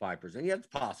 5%. Yeah, it's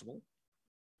possible.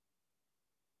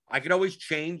 I could always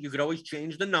change. You could always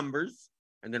change the numbers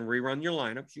and then rerun your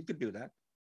lineups. You could do that.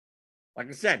 Like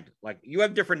I said, like you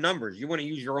have different numbers. You want to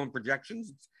use your own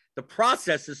projections. The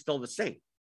process is still the same.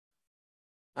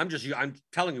 I'm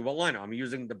telling you what lineup. I'm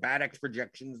using the Bad X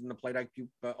projections and the Plate IQ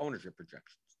ownership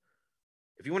projections.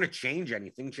 If you want to change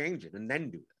anything, change it and then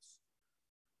do this.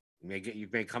 You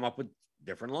may come up with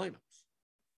different lineups.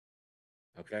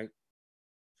 Okay.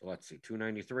 So let's see,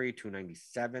 293,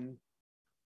 297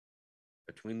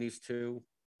 between these two.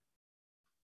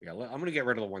 Yeah, I'm going to get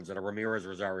rid of the ones that are Ramirez,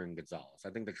 Rosario, and Gonzalez.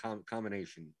 I think the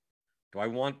combination. Do I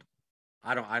want?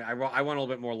 I don't. I want a little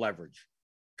bit more leverage.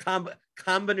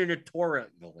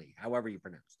 Combinatorially, however you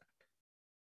pronounce that.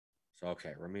 So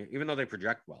okay, even though they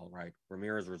project well, right?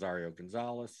 Ramirez, Rosario,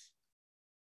 Gonzalez.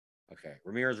 Okay,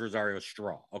 Ramirez, Rosario,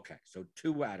 Straw. Okay, so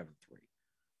 2 out of 3.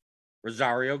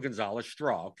 Rosario, Gonzalez,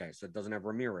 Straw. Okay, so it doesn't have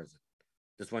Ramirez.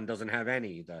 This one doesn't have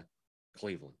any. The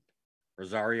Cleveland.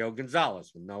 Rosario,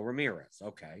 Gonzalez with no Ramirez.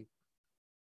 Okay.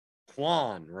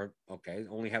 Kwan. Okay,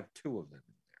 only have 2 of them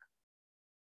in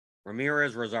there.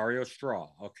 Ramirez, Rosario, Straw.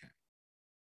 Okay.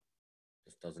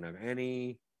 This doesn't have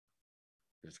any.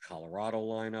 There's Colorado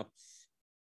lineups.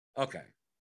 Okay.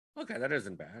 Okay, that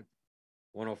isn't bad.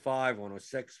 105,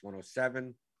 106,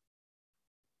 107.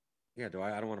 Yeah,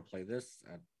 I don't want to play this.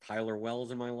 Tyler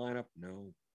Wells in my lineup?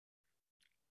 No.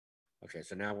 Okay,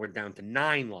 so now we're down to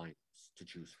 9 lineups to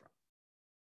choose from.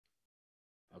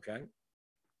 Okay.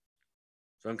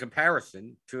 So in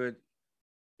comparison to it,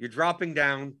 you're dropping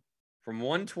down from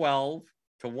 112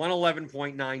 to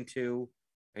 111.92,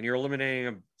 and you're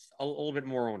eliminating a little bit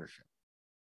more ownership.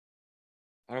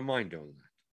 I don't mind doing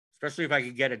that, especially if I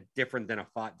could get it different than a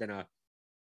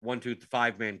 1, 2,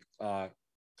 5 man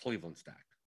Cleveland stack.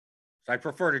 So I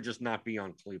prefer to just not be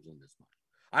on Cleveland as much.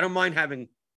 I don't mind having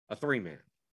a 3-man,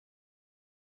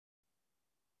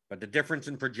 but the difference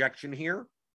in projection here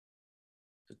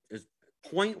is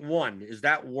 0.1. Is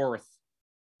that worth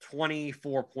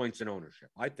 24 points in ownership?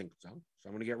 I think so. So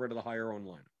I'm going to get rid of the higher owned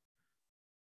lineup.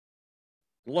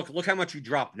 Look how much you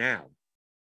drop now.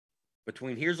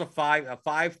 Between here's a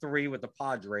 5-3 with the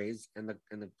Padres and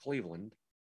the Cleveland,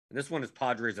 and this one is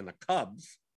Padres and the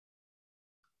Cubs.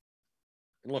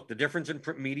 And look, the difference in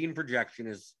median projection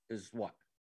is what?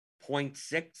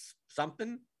 0.6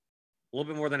 something? A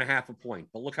little bit more than a half a point.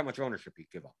 But look how much ownership you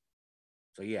give up.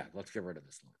 So yeah, let's get rid of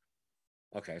this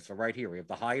lineup. Okay, so right here, we have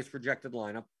the highest projected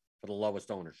lineup for the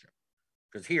lowest ownership.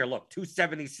 Because here, look,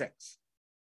 276.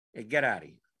 Hey, get out of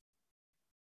here.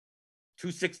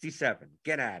 267.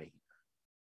 Get out of here.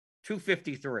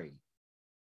 253.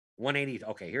 180.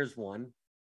 Okay, here's one.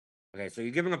 Okay, so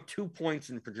you're giving up 2 points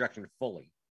in projection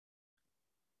fully.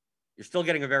 You're still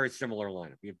getting a very similar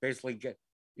lineup. You're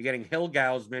getting Hill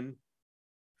Gausman,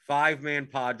 5-man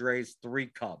Padres, 3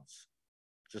 Cubs.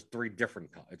 Just 3 different.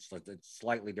 It's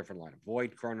slightly different lineup.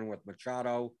 Void Cronin with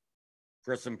Machado,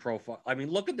 Grissom profile. I mean,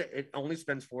 look at it only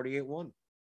spends 48-1.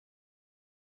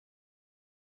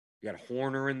 You got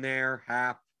Horner in there,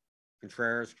 Happ,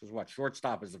 Contreras, because what?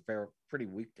 Shortstop is pretty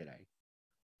weak today,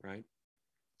 right?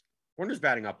 Warner's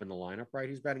batting up in the lineup, right?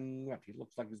 He's batting what? He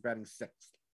looks like he's batting 6th.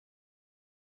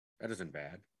 That isn't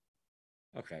bad.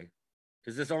 Okay.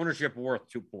 Is this ownership worth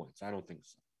 2 points? I don't think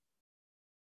so.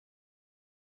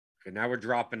 Okay, now we're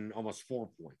dropping almost 4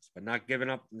 points, but not giving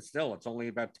up. And still, it's only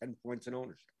about 10 points in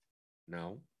ownership.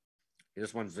 No.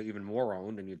 This one's even more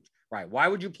owned. And you, right. Why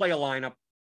would you play a lineup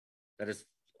that is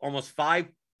almost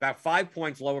about 5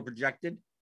 points lower projected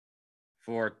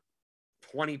for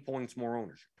 20 points more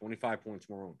ownership, 25 points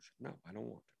more ownership? No, I don't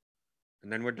want it.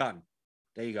 And then we're done.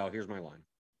 There you go. Here's my line.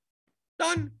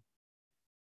 Done.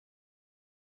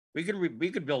 We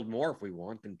could build more if we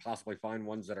want and possibly find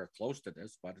ones that are close to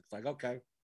this, but it's like, okay,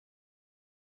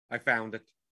 I found it.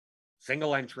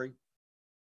 Single entry.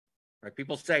 Right?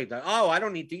 People say that, oh, I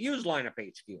don't need to use lineup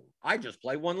HQ. I just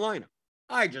play one lineup.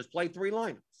 I just play 3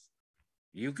 lineups.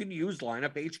 You can use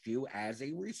lineup HQ as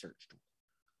a research tool.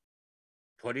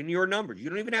 Put in your numbers. You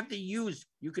don't even have to use,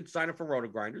 you could sign up for Roto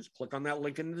Grinders, click on that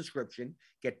link in the description,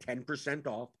 get 10%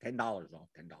 off, $10 off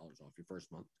your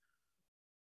first month.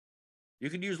 You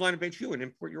can use lineup HQ and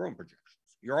import your own projections,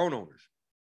 your own ownership.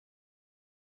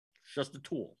 It's just a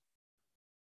tool.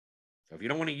 So if you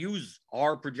don't want to use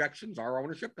our projections, our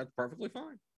ownership, that's perfectly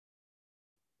fine.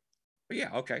 But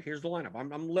yeah, okay, here's the lineup.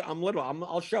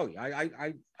 I'll show you.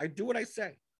 I do what I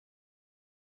say.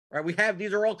 Right,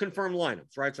 these are all confirmed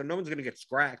lineups, right? So no one's going to get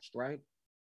scratched, right?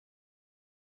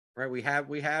 Right, we have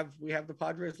the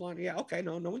Padres line. Yeah, okay,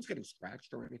 no one's getting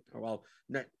scratched or anything. Well,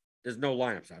 there's no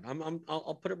lineups out.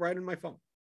 I'll put it right in my phone.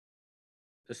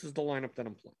 This is the lineup that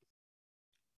I'm playing,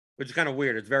 which is kind of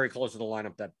weird. It's very close to the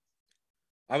lineup that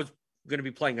I was going to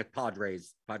be playing at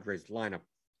Padres lineup.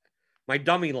 My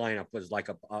dummy lineup was like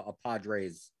a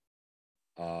Padres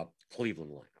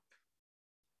Cleveland lineup.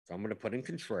 So I'm going to put in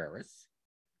Contreras.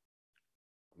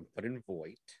 I'm going to put in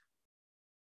Voit.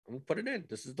 I'm going to put it in.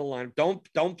 This is the lineup. Don't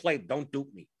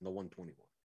dupe me in the 121.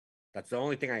 That's the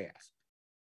only thing I ask.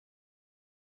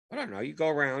 I don't know. You go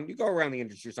around the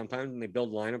industry sometimes and they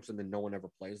build lineups and then no one ever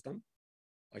plays them.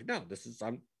 Like, no,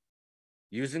 I'm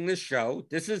using this show.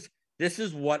 This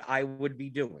is what I would be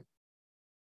doing.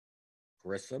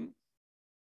 Grissom,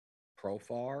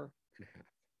 Profar, and Happ.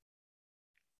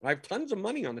 I have tons of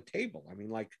money on the table. I mean,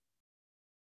 like,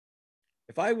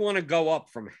 if I want to go up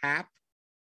from Happ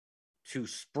to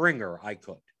Springer, I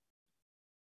could.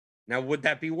 Now, would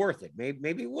that be worth it?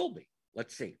 Maybe it will be.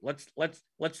 Let's see. Let's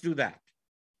do that.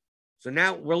 So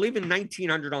now we're leaving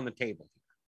 1,900 on the table.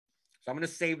 So I'm going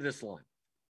to save this line.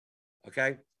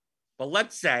 Okay. But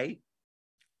let's say,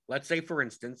 for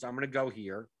instance, I'm going to go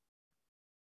here.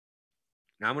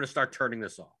 Now I'm going to start turning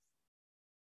this off.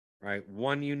 Right.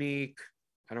 One unique.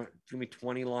 Give me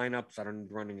 20 lineups. I don't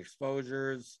need running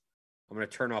exposures. I'm going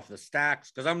to turn off the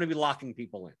stacks because I'm going to be locking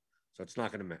people in. So it's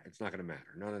not going to matter.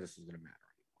 None of this is going to matter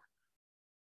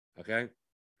anymore. Okay.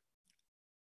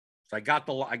 So I got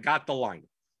the lineup.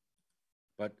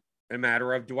 But a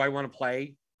matter of, do I want to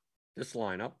play this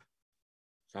lineup?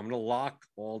 So I'm going to lock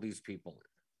all these people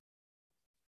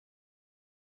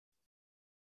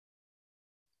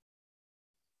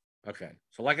in. Okay.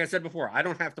 So like I said before, I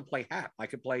don't have to play Happ. I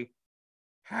could play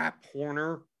Happ,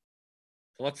 Horner.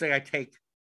 So let's say I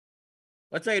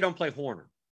don't play Horner.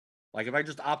 Like if I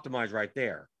just optimize right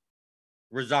there,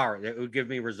 Rosario, it would give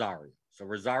me Rosario. So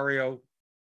Rosario,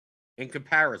 in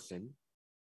comparison,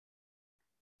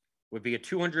 would be a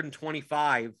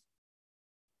 225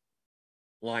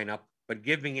 lineup, but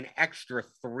give me an extra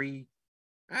 3.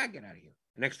 Get out of here.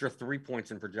 An extra 3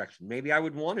 points in projection. Maybe I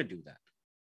would want to do that.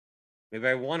 Maybe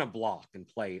I want to block and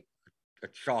play a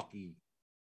chalky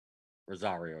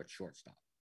Rosario at shortstop.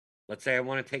 Let's say I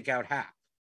want to take out Happ.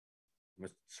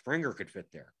 Springer could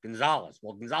fit there. Gonzalez.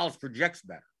 Well, Gonzalez projects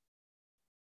better.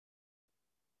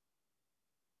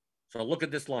 So look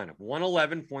at this lineup.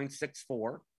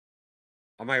 111.64.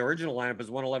 On my original lineup is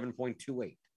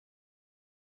 111.28.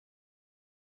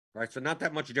 Right, so not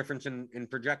that much difference in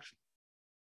projection.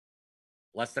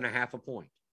 Less than a half a point.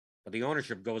 But the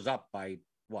ownership goes up by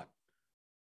what?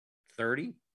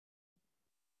 30?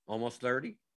 Almost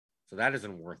 30? So that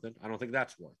isn't worth it. I don't think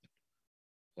that's worth it.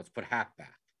 Let's put Happ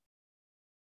back.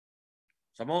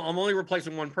 So I'm only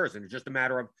replacing one person. It's just a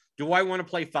matter of, do I want to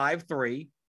play 5-3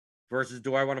 versus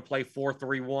do I want to play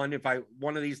 4-3-1 if I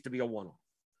one of these to be a one-off?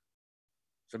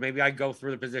 So maybe I go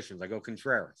through the positions. I go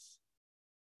Contreras.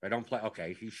 If I don't play,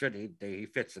 okay, he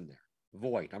fits in there.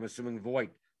 Voit. I'm assuming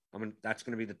Voit. That's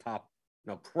going to be the top.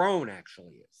 No, Crone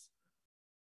actually is.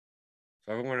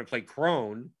 So if I want to play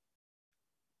Crone,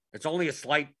 it's only a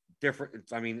slight difference.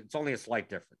 It's only a slight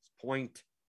difference.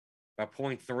 About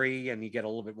 0.3, and you get a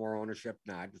little bit more ownership.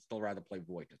 Nah, I'd still rather play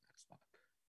Voit in that spot.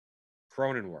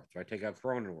 Cronenworth. I take out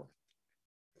Cronenworth.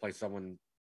 play someone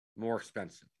more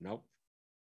expensive. Nope.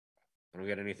 I don't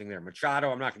get anything there.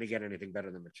 Machado, I'm not going to get anything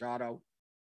better than Machado.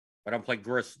 But I don't play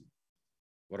Grissom.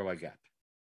 What do I get?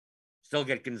 Still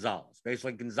get Gonzalez.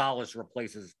 Basically, Gonzalez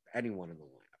replaces anyone in the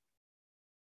lineup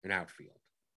in outfield.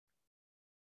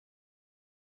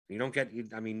 You don't get,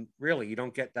 I mean, really, you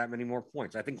don't get that many more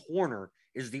points. I think Horner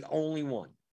is the only one.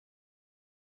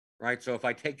 Right? So if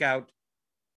I take out,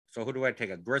 so who do I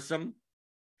take? A Grissom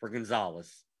for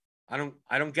Gonzalez. I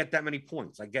don't get that many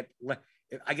points. I get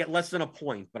less than a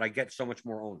point, but I get so much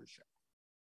more ownership.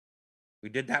 We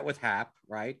did that with Hap,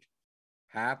 right?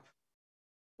 Hap,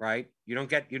 right? You don't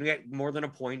get more than a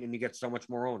point, and you get so much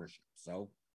more ownership. So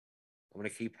I'm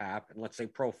going to keep Hap, and let's say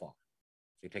Profar.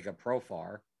 So you take a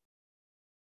Profar,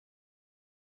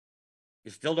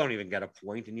 you still don't even get a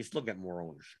point, and you still get more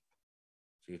ownership.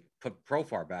 So you put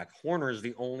Profar back. Horner is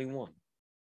the only one.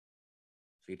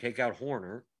 So you take out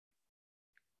Horner,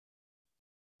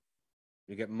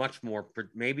 you get much more.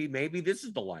 Maybe this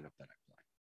is the lineup that I play.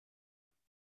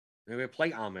 Maybe I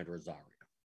play Ahmed Rosario.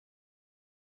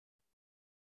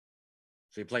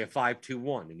 So you play a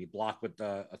 5-2-1 and you block with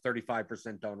a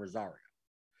 35% on Rosario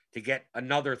to get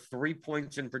another 3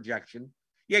 points in projection.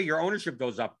 Yeah, your ownership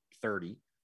goes up 30,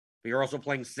 but you're also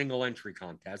playing single entry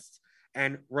contests.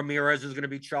 And Ramirez is going to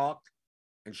be chalked,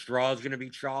 and Straw is going to be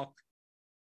chalked.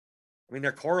 I mean,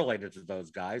 they're correlated to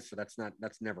those guys, so that's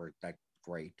never that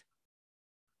great.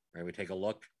 Right? We take a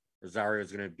look. Rosario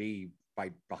is going to be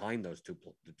behind those the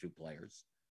two players,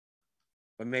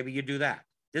 but maybe you do that.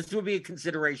 This would be a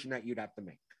consideration that you'd have to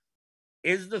make.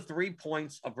 Is the 3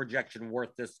 points of projection worth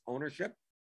this ownership?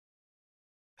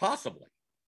 Possibly.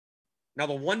 Now,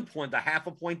 the 1 point, the half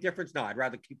a point difference, no, I'd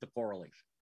rather keep the correlation,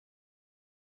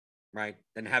 right,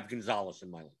 than have Gonzalez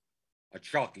in my life, a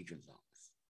chalky Gonzalez.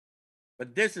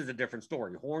 But this is a different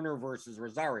story. Horner versus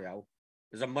Rosario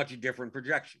is a much different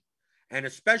projection. And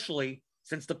especially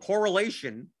since the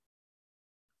correlation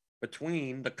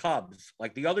between the Cubs,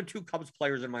 like the other two Cubs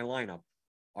players in my lineup,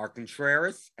 are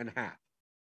Contreras and Happ.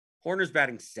 Horner's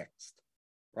batting 6th,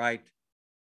 right?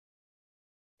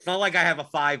 It's not like I have a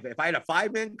 5. If I had a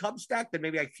 5-man Cubs stack, then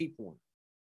maybe I keep Horner.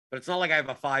 But it's not like I have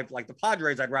a 5. Like the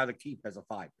Padres, I'd rather keep as a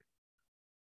 5-man.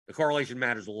 The correlation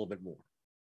matters a little bit more.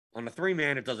 On a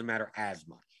 3-man, it doesn't matter as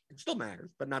much. It still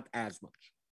matters, but not as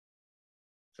much.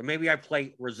 So maybe I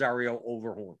play Rosario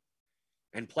over Horner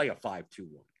and play a 5-2-1.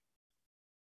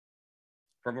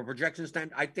 From a projection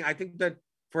stand, I think that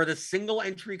for the single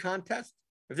entry contest,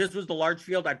 if this was the large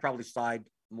field, I'd probably side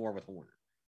more with Horner.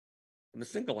 In the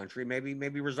single entry,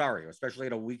 maybe Rosario, especially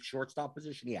at a weak shortstop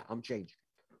position. Yeah, I'm changing.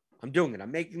 I'm doing it.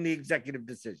 I'm making the executive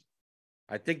decision.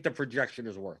 I think the projection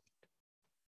is worth it.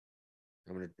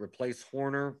 I'm going to replace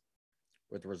Horner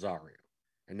with Rosario.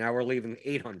 And now we're leaving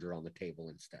 800 on the table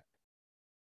instead.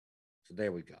 So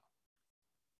there we go.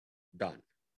 Done.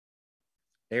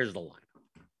 There's the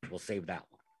lineup. We'll save that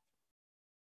one.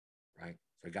 Right?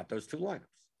 So we got those two lineups.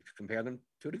 You can compare them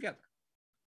two together.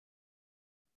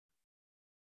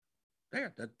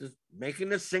 There. That's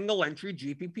making a single entry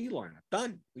GPP lineup.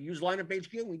 Done. We use lineup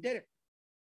HQ and we did it.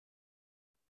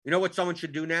 You know what someone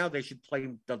should do now? They should play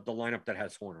the lineup that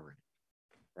has Horner in it.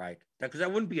 Right? Because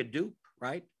that wouldn't be a dupe,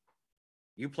 right?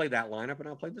 You play that lineup and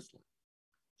I'll play this line.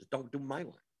 Just don't do my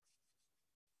line.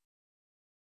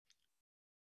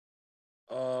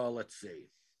 Let's see.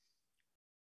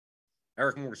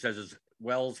 Eric Moore says, is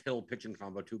Wells-Hill pitching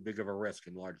combo too big of a risk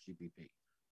in large GPP?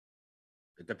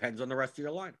 It depends on the rest of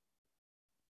your lineup.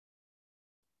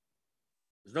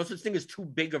 There's no such thing as too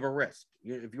big of a risk.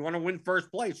 If you want to win first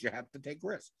place, you have to take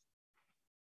risks.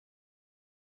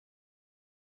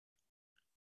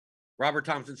 Robert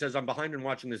Thompson says, I'm behind in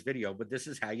watching this video, but this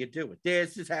is how you do it.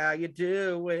 This is how you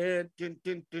do it. Dun,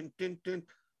 dun, dun, dun, dun.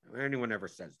 Anyone ever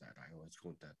says that, I always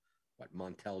go into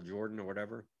Montel Jordan or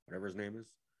whatever his name is.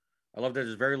 I love that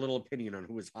there's very little opinion on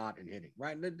who is hot and hitting,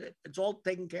 right? And it's all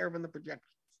taken care of in the projections.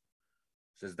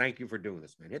 Says, thank you for doing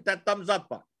this, man. Hit that thumbs up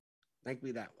button. Thank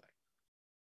me that way.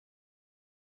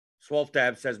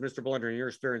 Swolfdab says, Mr. Blender, in your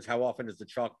experience, how often is the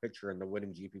chalk pitcher in the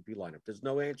winning GPP lineup? There's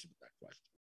no answer to that question.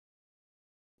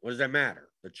 What does that matter?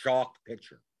 The chalk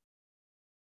pitcher.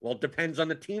 Well, it depends on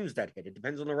the teams that hit. It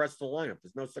depends on the rest of the lineup.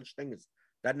 There's no such thing as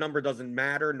that number doesn't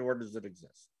matter, nor does it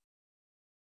exist.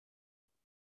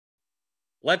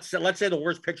 Let's say the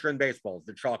worst pitcher in baseball is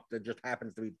the chalk that just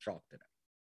happens to be the chalk today.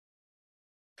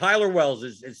 Tyler Wells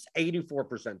is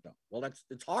 84% owned. Well,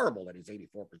 it's horrible that he's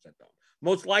 84% owned.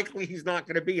 Most likely he's not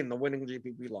going to be in the winning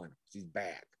GPP lineup because he's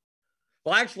bad.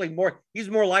 Well, actually, he's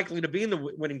more likely to be in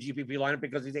the winning GPP lineup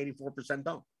because he's 84%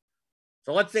 owned.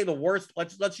 So let's say the worst.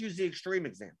 Let's use the extreme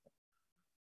example.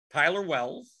 Tyler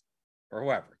Wells or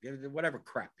whoever, whatever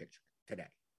crap pitcher today,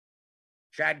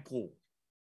 Chad Kuhl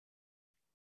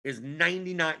is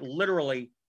 99,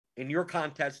 literally in your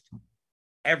contest,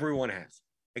 everyone has,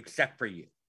 except for you.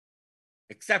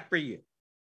 Except for you.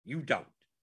 You don't.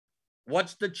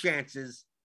 What's the chances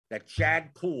that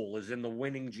Chad Kuhl is in the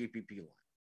winning GPP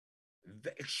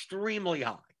line? Extremely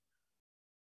high.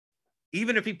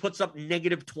 Even if he puts up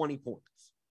negative 20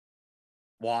 points.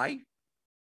 Why?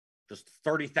 Just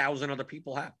 30,000 other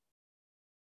people have.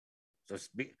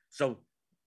 So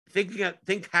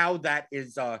think how that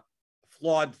is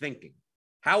flawed thinking.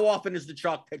 How often is the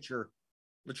chalk pitcher?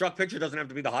 The chalk pitcher doesn't have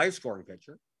to be the highest scoring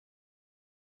pitcher.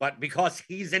 But because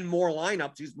he's in more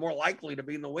lineups, he's more likely to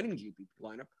be in the winning GPP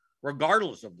lineup,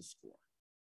 regardless of the score.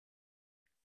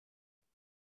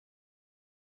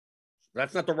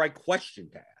 That's not the right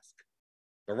question to ask.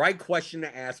 The right question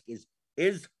to ask is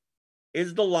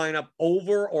the lineup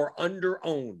over or under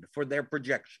owned for their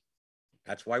projection?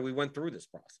 That's why we went through this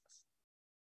process.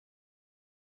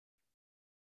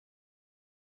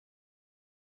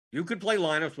 You could play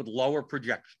lineups with lower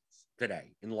projections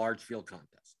today in large field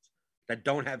contests that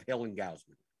don't have Hill and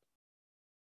Gausman.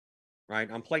 Right?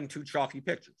 I'm playing two chalky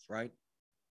pitchers, right?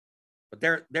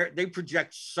 But they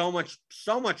project so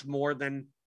much more than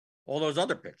all those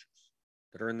other pitchers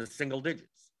that are in the single digits.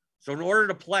 So in order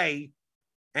to play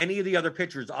any of the other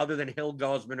pitchers other than Hill,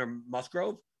 Gausman, or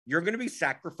Musgrove, you're going to be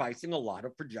sacrificing a lot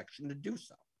of projection to do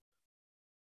so.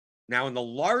 Now, in the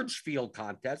large field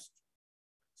contest,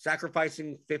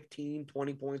 sacrificing 15,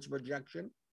 20 points of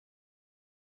projection,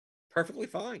 perfectly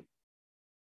fine.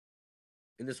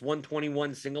 In this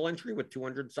 121 single entry with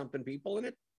 200-something people in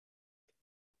it,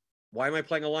 why am I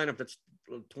playing a lineup that's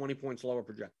 20 points lower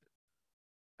projected?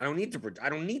 I don't need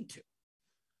to.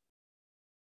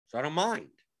 So I don't mind.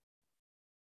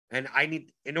 And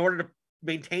in order to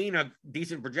maintain a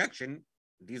decent projection,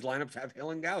 these lineups have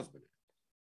Hill and Gausman.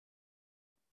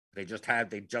 They just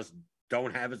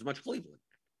don't have as much Cleveland,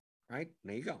 right? And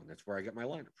there you go. And that's where I get my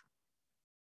lineup from.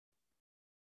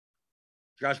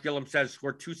 Josh Gillum says,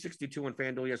 scored 262 on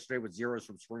FanDuel yesterday with zeros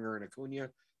from Springer and Acuna.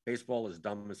 Baseball is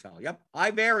dumb as hell. Yep.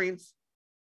 High variance.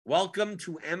 Welcome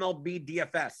to MLB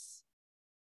DFS.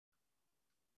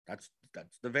 That's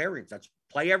the variance. That's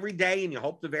play every day, and you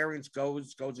hope the variance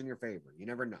goes in your favor. You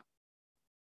never know.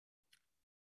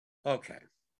 Okay.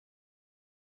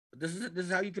 But this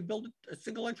is how you could build a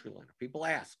single entry lineup. People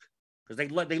ask because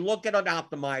they look at an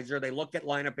optimizer, they look at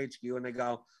lineup HQ, and they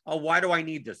go, "Oh, why do I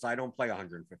need this? I don't play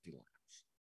 150 lineups."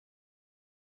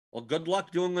 Well, good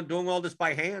luck doing all this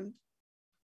by hand.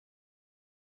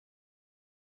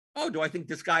 Oh, do I think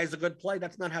this guy is a good play?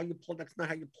 That's not how you play. That's not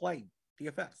how you play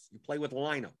DFS. You play with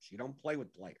lineups. You don't play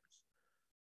with players.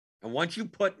 And once you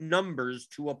put numbers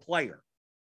to a player,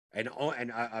 and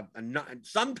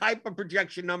some type of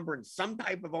projection number and some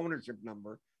type of ownership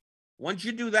number, once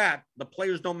you do that, the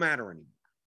players don't matter anymore.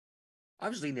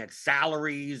 Obviously, that's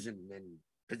salaries and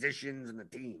positions and the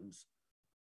teams.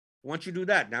 Once you do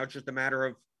that, now it's just a matter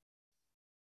of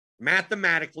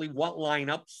mathematically what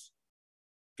lineups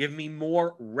give me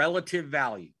more relative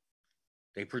value.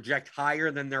 They project higher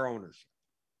than their ownership.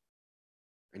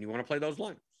 And you want to play those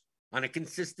lineups on a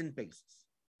consistent basis.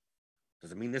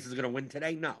 Does it mean this is going to win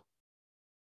today? No.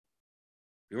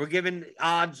 You were given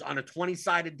odds on a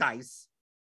 20-sided dice,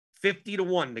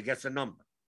 50-1 to guess a number.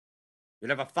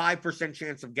 You'd have a 5%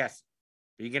 chance of guessing.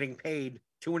 But you're getting paid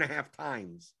 2.5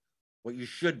 times what you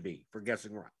should be for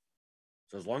guessing right.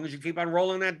 So as long as you keep on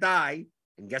rolling that die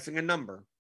and guessing a number,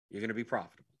 you're going to be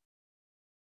profitable.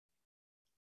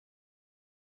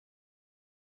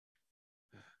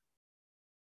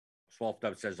 Swolf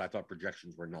Dub says, I thought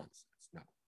projections were nonsense. No.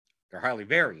 They're highly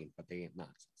variant, but they ain't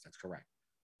nonsense. That's correct.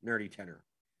 Nerdy tenor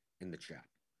in the chat.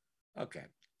 Okay.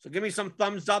 So give me some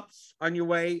thumbs ups on your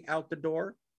way out the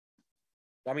door.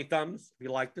 Dummy thumbs if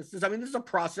you like this. This is a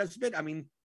process bit.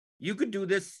 You could do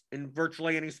this in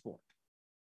virtually any sport.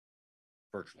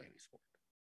 Virtually any sport.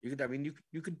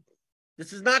 You could,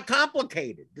 this is not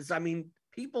complicated.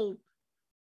 People,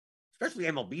 especially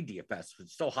MLB DFS,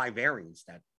 it's so high variance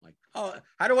that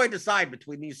how do I decide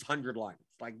between these 100 lineups?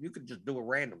 You could just do it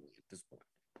randomly at this point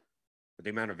with the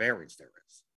amount of variance there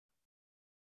is.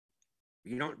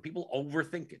 People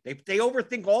overthink it. They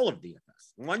overthink all of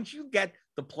DFS. Once you get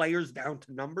the players down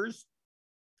to numbers,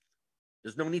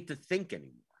 there's no need to think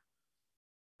anymore.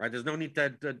 Right? There's no need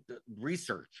to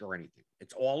research or anything.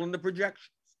 It's all in the projections.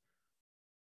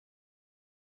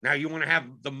 Now, you want to have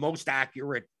the most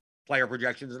accurate player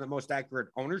projections and the most accurate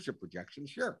ownership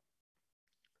projections? Sure.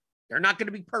 They're not going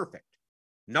to be perfect.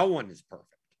 No one is perfect.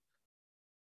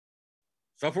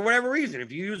 So for whatever reason,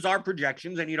 if you use our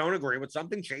projections and you don't agree with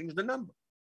something, change the number.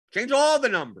 Change all the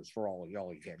numbers for all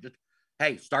you can. Just,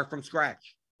 hey, start from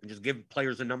scratch and just give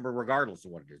players a number regardless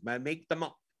of what it is. Man, make them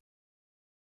up.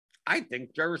 I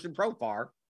think Jefferson Profar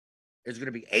is going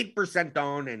to be 8%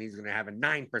 owned, and he's going to have a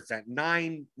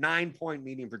 9%, 9-point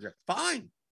median projection. Fine.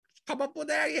 Just come up with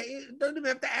that. It doesn't even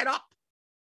have to add up.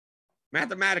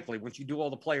 Mathematically, once you do all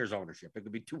the players' ownership, it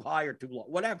could be too high or too low,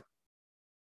 whatever.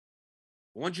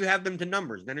 Once you have them to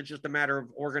numbers, then it's just a matter of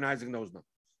organizing those numbers.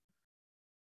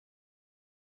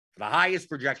 The highest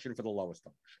projection for the lowest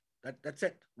ownership. That's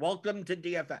it. Welcome to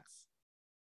DFS.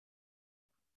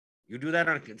 You do that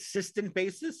on a consistent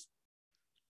basis,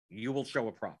 you will show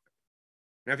a profit.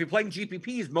 Now, if you're playing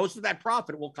GPPs, most of that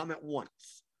profit will come at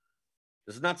once.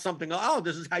 This is not something,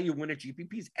 this is how you win at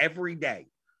GPPs every day.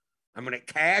 I'm going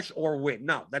to cash or win.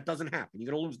 No, that doesn't happen.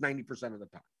 You're going to lose 90% of the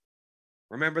time.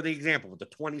 Remember the example with the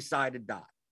 20-sided die.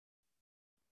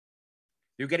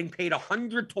 You're getting paid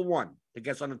 100 to 1 to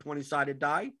guess on a 20-sided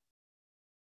die.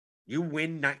 You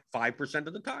win 5%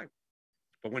 of the time.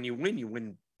 But when you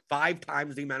win 5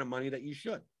 times the amount of money that you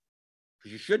should.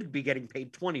 Because you should be getting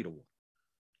paid 20 to 1.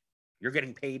 You're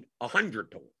getting paid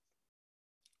 100 to 1.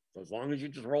 So as long as you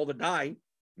just roll the die,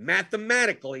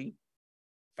 mathematically,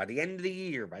 by the end of the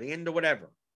year, by the end of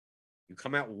whatever, you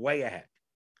come out way ahead.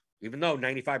 Even though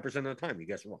 95% of the time you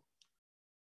guess wrong.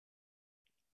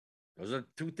 Those are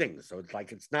two things. So it's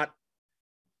like, it's not,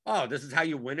 this is how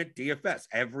you win at DFS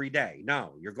every day.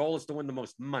 No, your goal is to win the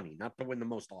most money, not to win the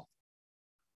most often.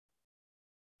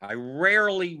 I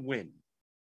rarely win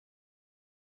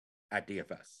at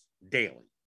DFS daily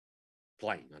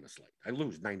playing on a slate. I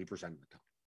lose 90% of the time.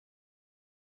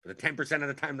 For the 10% of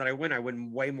the time that I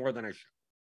win way more than I should.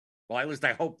 Well, at least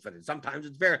I hope for it. Sometimes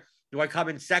it's fair. Do I come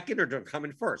in second or do I come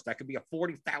in first? That could be a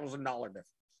 $40,000 difference.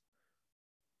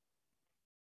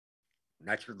 And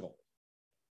that's your goal.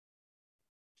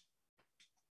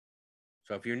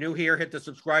 So if you're new here, hit the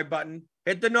subscribe button.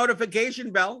 Hit the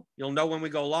notification bell. You'll know when we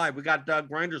go live. We got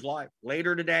Grinders live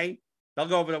later today. They'll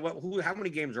go over how many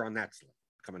games are on that slate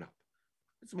coming up.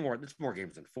 It's more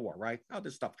games than 4, right? Oh,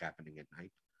 there's stuff happening at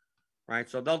night, right?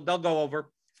 So they'll go over.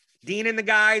 Dean and the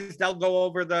guys, they'll go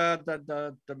over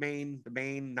the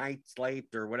main night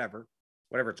slate or whatever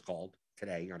it's called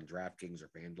today on DraftKings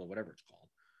or FanDuel, whatever it's called.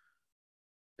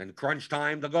 Then crunch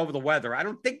time, they'll go over the weather. I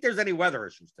don't think there's any weather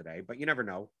issues today, but you never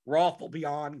know. Rolf will be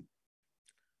on.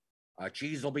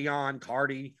 Cheese will be on.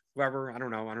 Cardi, whoever. I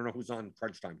don't know who's on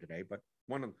crunch time today, but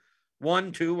one,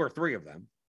 2, or 3 of them.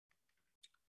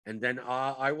 And then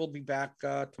I will be back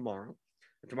tomorrow.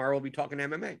 And tomorrow we'll be talking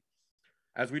MMA.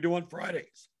 As we do on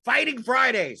Fridays. Fighting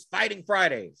Fridays.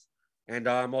 And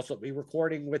I'm also be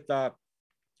recording with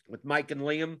Mike and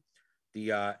Liam, the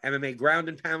MMA Ground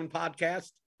and Pound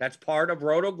podcast. That's part of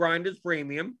Roto Grinders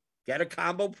Premium. Get a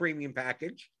combo premium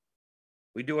package.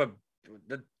 We do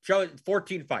the show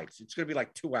 14 fights. It's going to be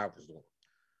like 2 hours long.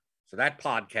 So that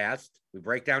podcast, we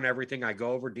break down everything. I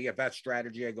go over DFS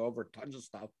strategy. I go over tons of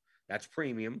stuff. That's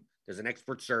premium. There's an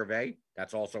expert survey.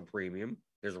 That's also premium.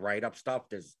 There's write-up stuff.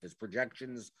 There's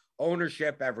projections,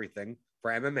 ownership, everything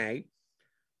for MMA.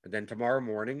 And then tomorrow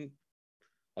morning,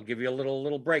 I'll give you a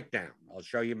little breakdown. I'll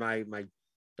show you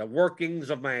the workings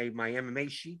of my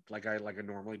MMA sheet, like I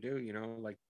normally do.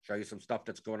 Like show you some stuff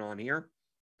that's going on here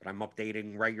that I'm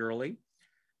updating regularly,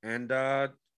 and how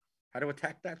to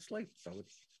attack that slate. So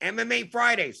it's MMA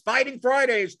Fridays, Fighting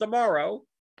Fridays tomorrow.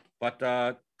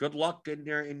 But good luck in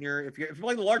your if you're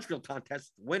playing the large field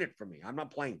contest, win it for me. I'm not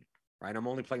playing it. Right, I'm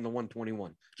only playing the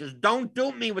 121. Just don't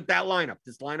dupe me with that lineup.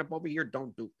 This lineup over here,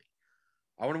 don't dupe me.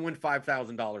 I want to win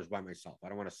 $5,000 by myself. I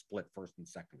don't want to split first and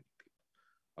second with people.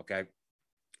 Okay.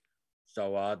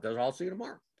 So I'll see you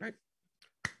tomorrow. Right.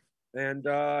 And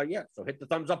so hit the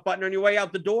thumbs up button on your way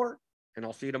out the door, and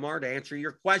I'll see you tomorrow to answer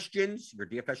your questions, your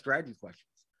DFS strategy questions,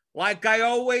 like I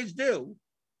always do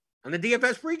on the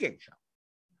DFS pregame show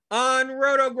on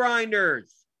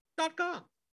rotogrinders.com.